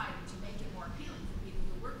outside, to make it more appealing for people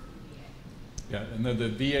who work for the VA. Yeah, and then the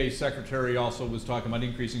VA Secretary also was talking about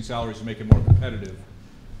increasing salaries to make it more competitive.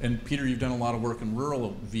 And Peter, you've done a lot of work in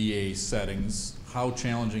rural VA settings. How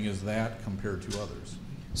challenging is that compared to others?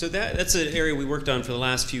 So that's an area we worked on for the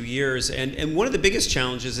last few years, and one of the biggest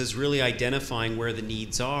challenges is really identifying where the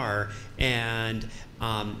needs are. And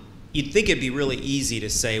you'd think it'd be really easy to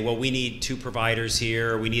say, well, we need 2 providers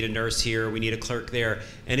here, we need a nurse here, we need a clerk there,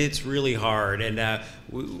 and it's really hard. And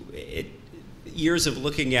years of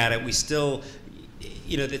looking at it, we still,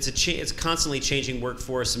 it's constantly changing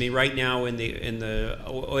workforce. I mean, right now in the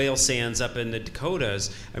oil sands up in the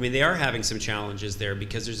Dakotas, I mean, they are having some challenges there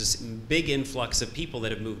because there's this big influx of people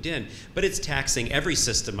that have moved in. But it's taxing every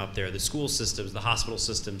system up there, the school systems, the hospital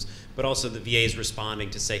systems, but also the VA is responding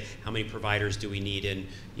to say, how many providers do we need in,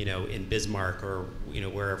 in Bismarck or,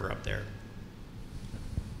 wherever up there.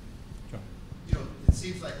 It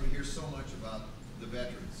seems like we hear so much about the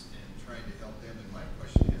veterans and trying to help them, and my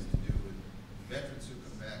question has to do with veterans who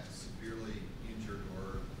come back severely injured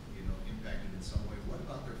or impacted in some way. What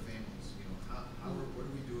about their families? What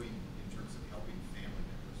are we doing in terms of helping family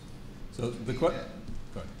members? So the question,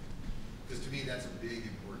 because to me that's a big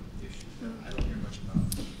important issue that I don't hear much about.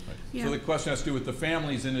 Right. Yeah. So the question has to do with the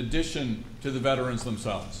families in addition to the veterans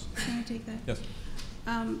themselves. Can I take that? Yes.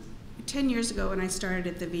 10 years ago when I started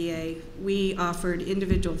at the VA, we offered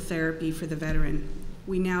individual therapy for the veteran.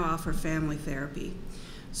 We now offer family therapy.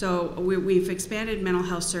 So we've expanded mental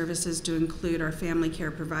health services to include our family care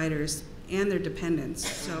providers and their dependents.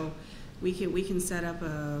 So we can set up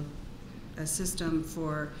a system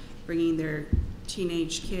for bringing their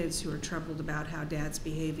teenage kids who are troubled about how dad's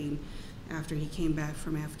behaving after he came back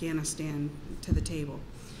from Afghanistan to the table.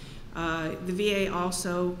 The VA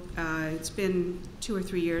also, it's been 2 or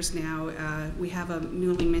 3 years now, we have a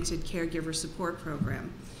newly minted caregiver support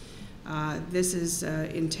program. This is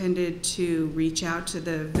intended to reach out to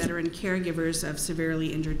the veteran caregivers of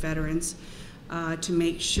severely injured veterans to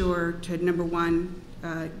make sure to, number one,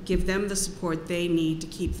 give them the support they need to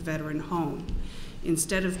keep the veteran home.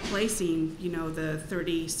 Instead of placing, the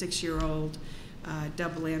 36-year-old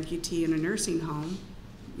double amputee in a nursing home,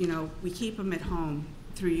 we keep them at home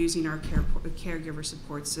through using our caregiver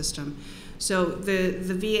support system. So the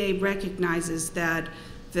VA recognizes that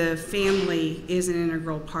the family is an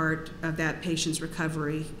integral part of that patient's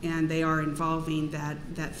recovery, and they are involving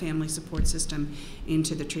that family support system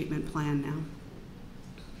into the treatment plan now.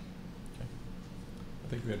 Okay. I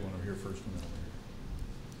think we had one over here first and then over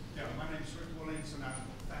here. Yeah, my name's Rick Williams, and I'm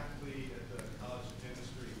faculty at the College of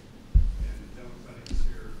Dentistry and dental clinics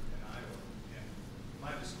here in Iowa. And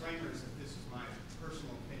my disclaimer is that this is my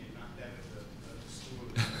personal opinion, not that of the school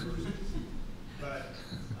or the university. But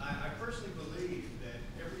I personally believe that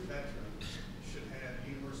every veteran should have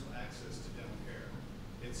universal access to dental care.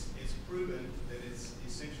 It's proven that it's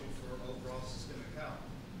essential for overall systemic health.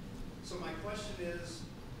 So my question is,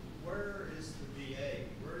 where is the VA?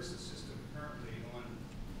 Where is the system currently on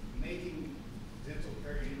making dental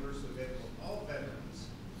care universally available to all veterans,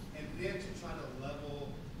 and then to try to level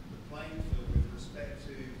the playing field with respect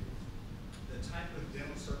to the type of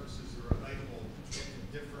dental services that are available in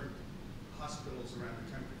different hospitals around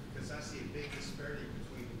the country? Because I see a big disparity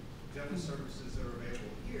between dental services that are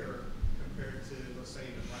available here compared to, let's say,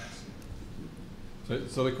 in Nebraska.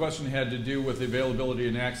 So the question had to do with the availability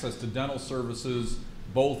and access to dental services,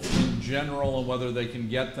 both in general and whether they can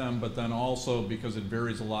get them, but then also because it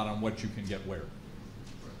varies a lot on what you can get where.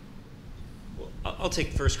 Well, I'll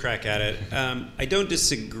take first crack at it. I don't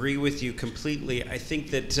disagree with you completely. I think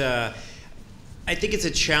that I think it's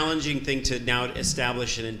a challenging thing to now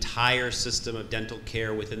establish an entire system of dental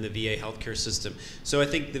care within the VA healthcare system. So I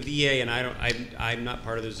think the VA, and I'm not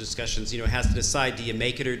part of those discussions, has to decide, do you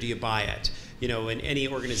make it or do you buy it? And any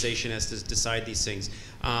organization has to decide these things.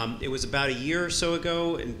 It was about a year or so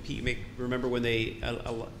ago, and Pete, you may remember when they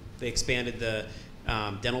expanded the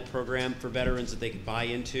dental program for veterans that they could buy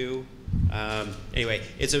into. Anyway,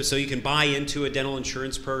 so you can buy into a dental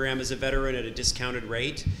insurance program as a veteran at a discounted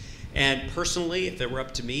rate. And personally, if it were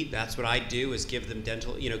up to me, that's what I'd do, is give them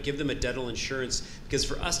dental, give them a dental insurance, because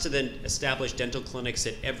for us to then establish dental clinics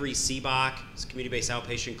at every CBOC, community-based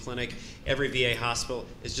outpatient clinic, every VA hospital,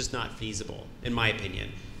 is just not feasible, in my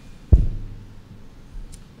opinion.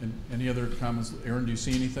 And any other comments? Erin, do you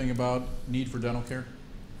see anything about need for dental care?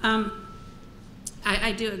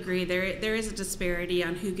 I do agree. There is a disparity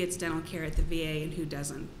on who gets dental care at the VA and who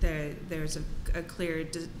doesn't. There's a clear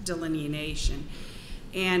delineation.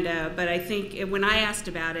 And but I think when I asked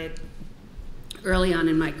about it early on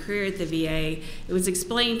in my career at the VA, it was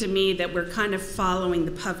explained to me that we're kind of following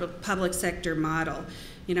the public sector model.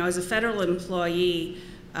 As a federal employee,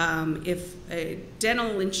 if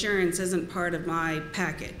dental insurance isn't part of my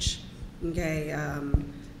package, okay,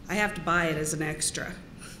 I have to buy it as an extra.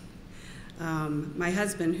 My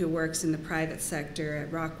husband, who works in the private sector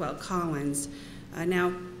at Rockwell Collins,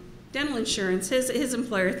 now dental insurance, his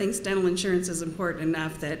employer thinks dental insurance is important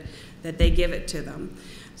enough that they give it to them.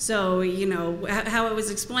 So, how it was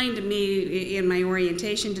explained to me in my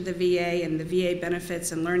orientation to the VA and the VA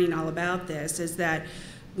benefits and learning all about this is that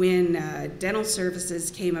when dental services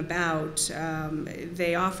came about,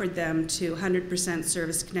 they offered them to 100%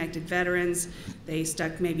 service-connected veterans. They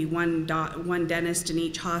stuck maybe one dentist in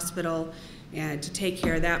each hospital to take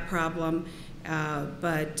care of that problem.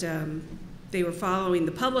 But they were following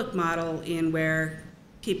the public model in where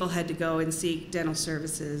people had to go and seek dental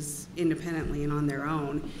services independently and on their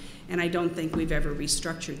own. And I don't think we've ever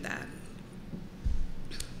restructured that.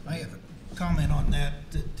 I have a comment on that.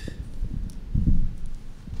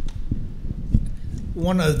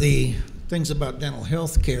 One of the things about dental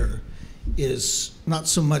health care is not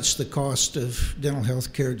so much the cost of dental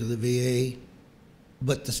health care to the VA,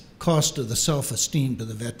 but the cost of the self-esteem to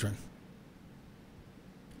the veteran.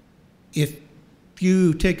 If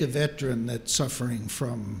you take a veteran that's suffering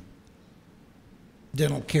from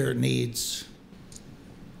dental care needs,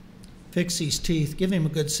 fix his teeth, give him a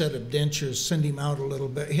good set of dentures, send him out a little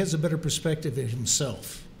bit, he has a better perspective of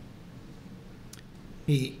himself.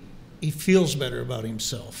 He feels better about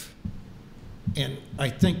himself. And I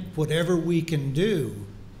think whatever we can do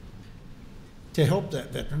to help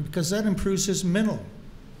that veteran, because that improves his mental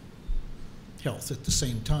health at the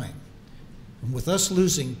same time. And with us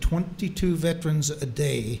losing 22 veterans a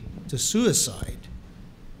day to suicide,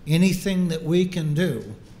 anything that we can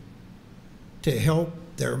do to help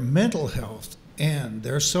their mental health and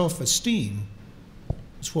their self-esteem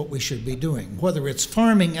is what we should be doing. Whether it's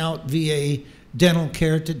farming out VA dental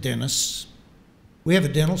care to dentists. We have a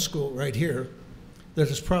dental school right here that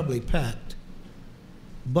is probably packed,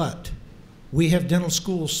 but we have dental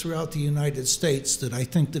schools throughout the United States that I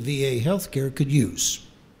think the VA healthcare could use.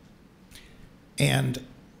 And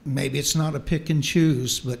maybe it's not a pick and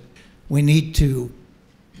choose, but we need to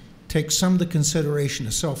take some of the consideration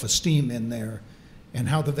of self-esteem in there and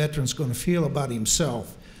how the veteran's going to feel about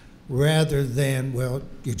himself, rather than, well,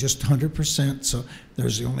 you're just 100%, so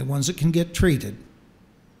there's the only ones that can get treated.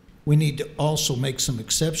 We need to also make some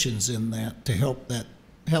exceptions in that to help that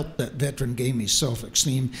veteran gain his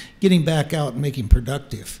self-esteem, get him back out and make him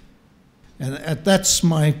productive. And that's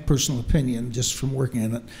my personal opinion, just from working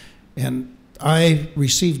in it. And I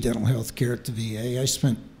received dental health care at the VA. I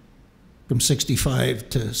spent from 65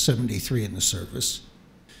 to 73 in the service.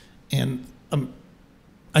 And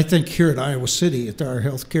I think here at Iowa City, at our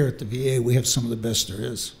health care at the VA, we have some of the best there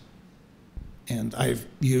is. And I've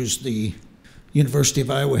used the University of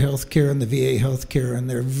Iowa Health Care and the VA Health Care, and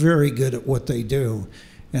they're very good at what they do.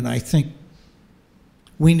 And I think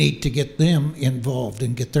we need to get them involved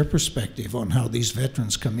and get their perspective on how these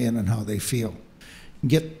veterans come in and how they feel.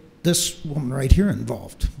 Get this woman right here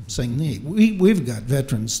involved, saying, hey, we've got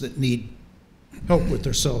veterans that need help with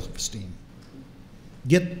their self-esteem.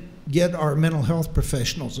 Get our mental health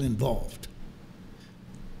professionals involved.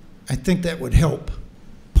 I think that would help.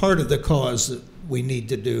 Part of the cause that we need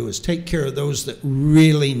to do is take care of those that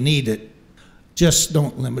really need it Just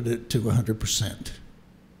don't limit it to 100%.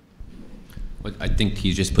 Well, I think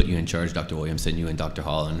he just put you in charge, Dr. Williamson, you and Dr.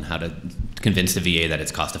 Hall, on how to convince the VA that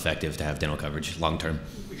it's cost effective to have dental coverage long term.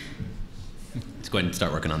 Let's go ahead and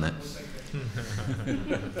start working on that.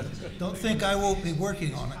 Don't think I won't be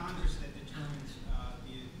working on it. Congress that determines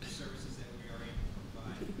the services that we are able to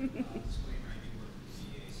provide. Disclaimer, I do work for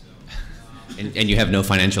the VA, so. And you have no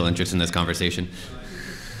financial interest in this conversation?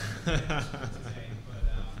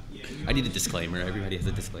 I need a disclaimer. Everybody has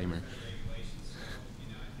a disclaimer. Regulations, so,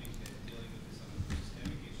 I think that dealing with this on a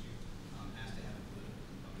systemic issue has to have a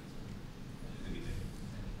political component.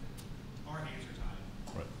 Our hands are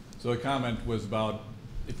tied. Right. So the comment was about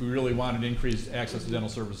if we really wanted increased access to dental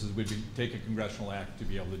services, we'd take a congressional act to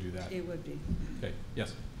be able to do that. It would be. Okay,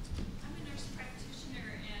 yes. I'm a nurse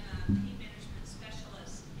practitioner and a pain management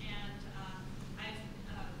specialist, and I've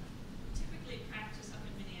typically practiced up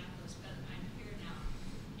in Minneapolis, but I'm here now.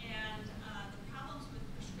 And the problems with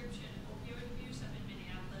prescription opioid abuse up in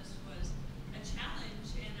Minneapolis was a challenge,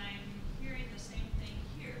 and I'm hearing the same thing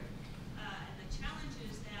here. And the challenge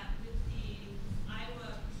is that with the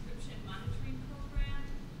Iowa prescription monitoring program,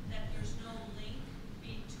 that there's no link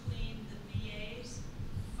between the VA's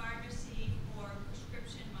pharmacy for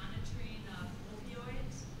prescription monitoring of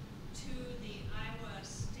opioids to the Iowa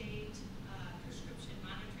State prescription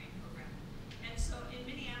monitoring program. And so in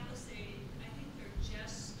Minneapolis, I think they're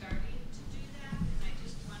just starting to do that, and I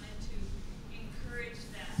just wanted to encourage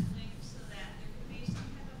that link so that there could be some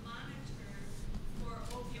type of monitor for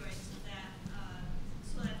opioids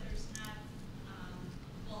so that there's not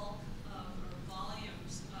bulk of or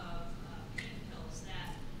volumes of pain pills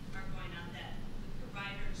that are going on, that the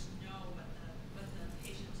providers know what the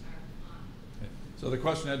patients are on. Okay. So the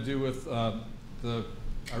question had to do with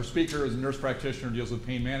our speaker is a nurse practitioner, deals with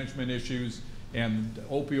pain management issues and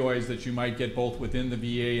opioids that you might get both within the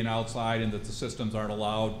VA and outside, and that the systems aren't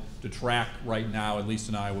allowed to track right now, at least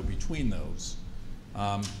in Iowa, between those.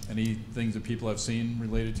 Any things that people have seen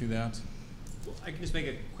related to that? Well, I can just make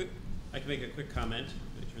a quick comment.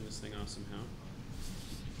 Let me turn this thing off somehow.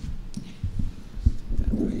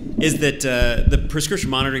 Is that the prescription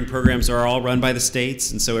monitoring programs are all run by the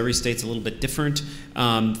states, and so every state's a little bit different.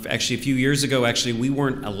 Actually, a few years ago, we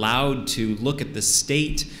weren't allowed to look at the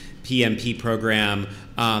state PMP program.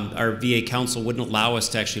 Our VA council wouldn't allow us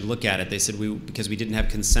to actually look at it. They said because we didn't have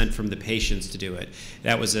consent from the patients to do it.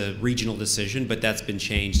 That was a regional decision, but that's been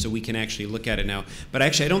changed, so we can actually look at it now. But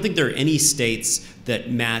actually, I don't think there are any states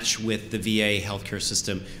that match with the VA healthcare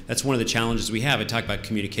system. That's one of the challenges we have. I talk about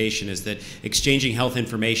communication, is that exchanging health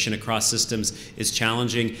information across systems is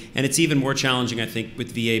challenging, and it's even more challenging, I think, with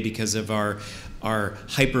VA because of our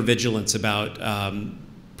hypervigilance about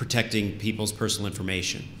protecting people's personal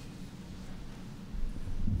information.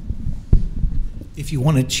 If you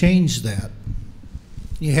want to change that,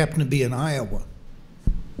 you happen to be in Iowa,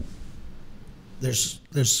 there's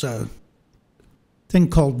a thing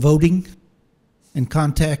called voting and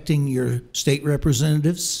contacting your state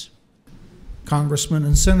representatives, congressmen,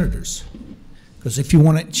 and senators. Because if you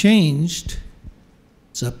want it changed,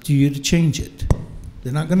 it's up to you to change it.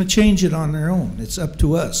 They're not going to change it on their own. It's up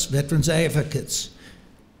to us, veterans advocates.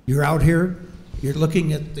 You're out here, you're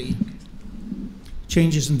looking at the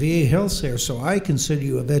changes in VA health care, so I consider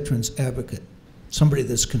you a veterans advocate, somebody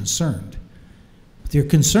that's concerned. If you're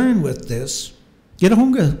concerned with this, get a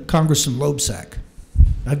hold of Congressman Loebsack.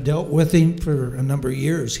 I've dealt with him for a number of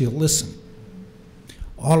years. He'll listen.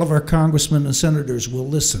 All of our congressmen and senators will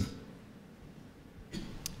listen.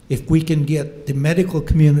 If we can get the medical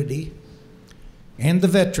community and the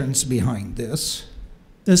veterans behind this,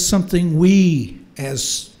 there's something we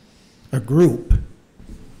as a group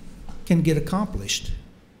can get accomplished.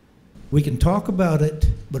 We can talk about it,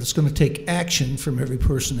 but it's going to take action from every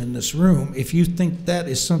person in this room. If you think that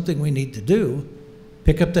is something we need to do,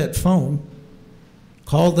 pick up that phone,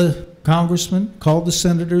 call the congressman, call the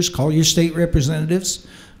senators, call your state representatives,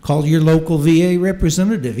 call your local VA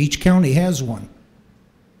representative. Each county has one.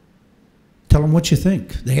 Tell them what you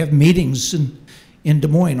think. They have meetings in Des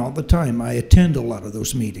Moines all the time. I attend a lot of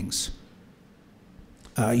those meetings.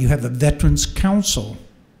 You have a Veterans Council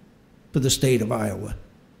for the state of Iowa.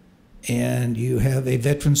 And you have a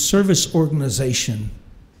Veterans Service Organization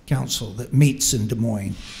Council that meets in Des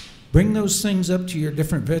Moines. Bring those things up to your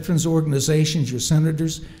different veterans organizations, your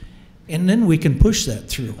senators, and then we can push that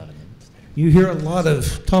through. You hear a lot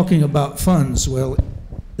of talking about funds. Well,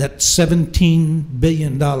 that $17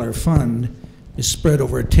 billion fund is spread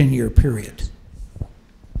over a 10-year period.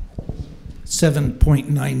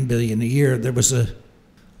 $7.9 billion a year. There was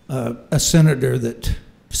a senator that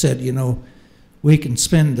said, you know, we can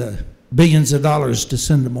spend billions of dollars to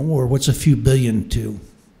send them a war. What's a few billion to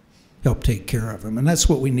help take care of them? And that's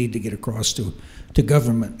what we need to get across to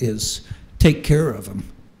government is take care of them.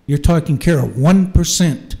 You're taking care of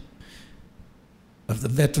 1% of the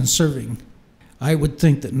veterans serving. I would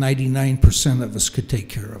think that 99% of us could take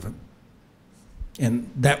care of them.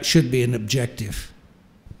 And that should be an objective.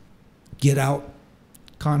 Get out,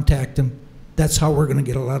 contact them. That's how we're going to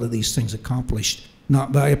get a lot of these things accomplished.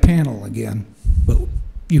 Not by a panel again, but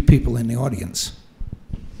you people in the audience.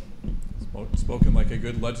 Spoken like a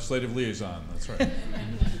good legislative liaison, that's right.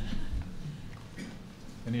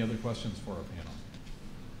 Any other questions for our panel?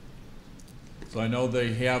 So I know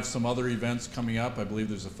they have some other events coming up. I believe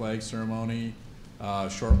there's a flag ceremony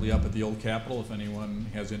shortly up at the old Capitol if anyone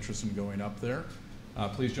has interest in going up there.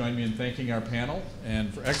 Please join me in thanking our panel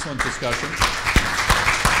and for excellent discussion.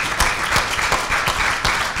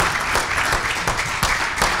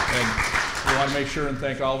 And we want to make sure and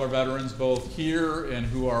thank all of our veterans, both here and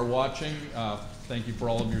who are watching. Thank you for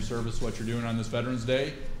all of your service, what you're doing on this Veterans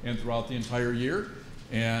Day and throughout the entire year.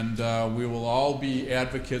 And we will all be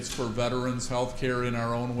advocates for veterans' health care in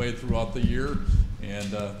our own way throughout the year. And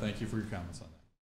thank you for your comments on that.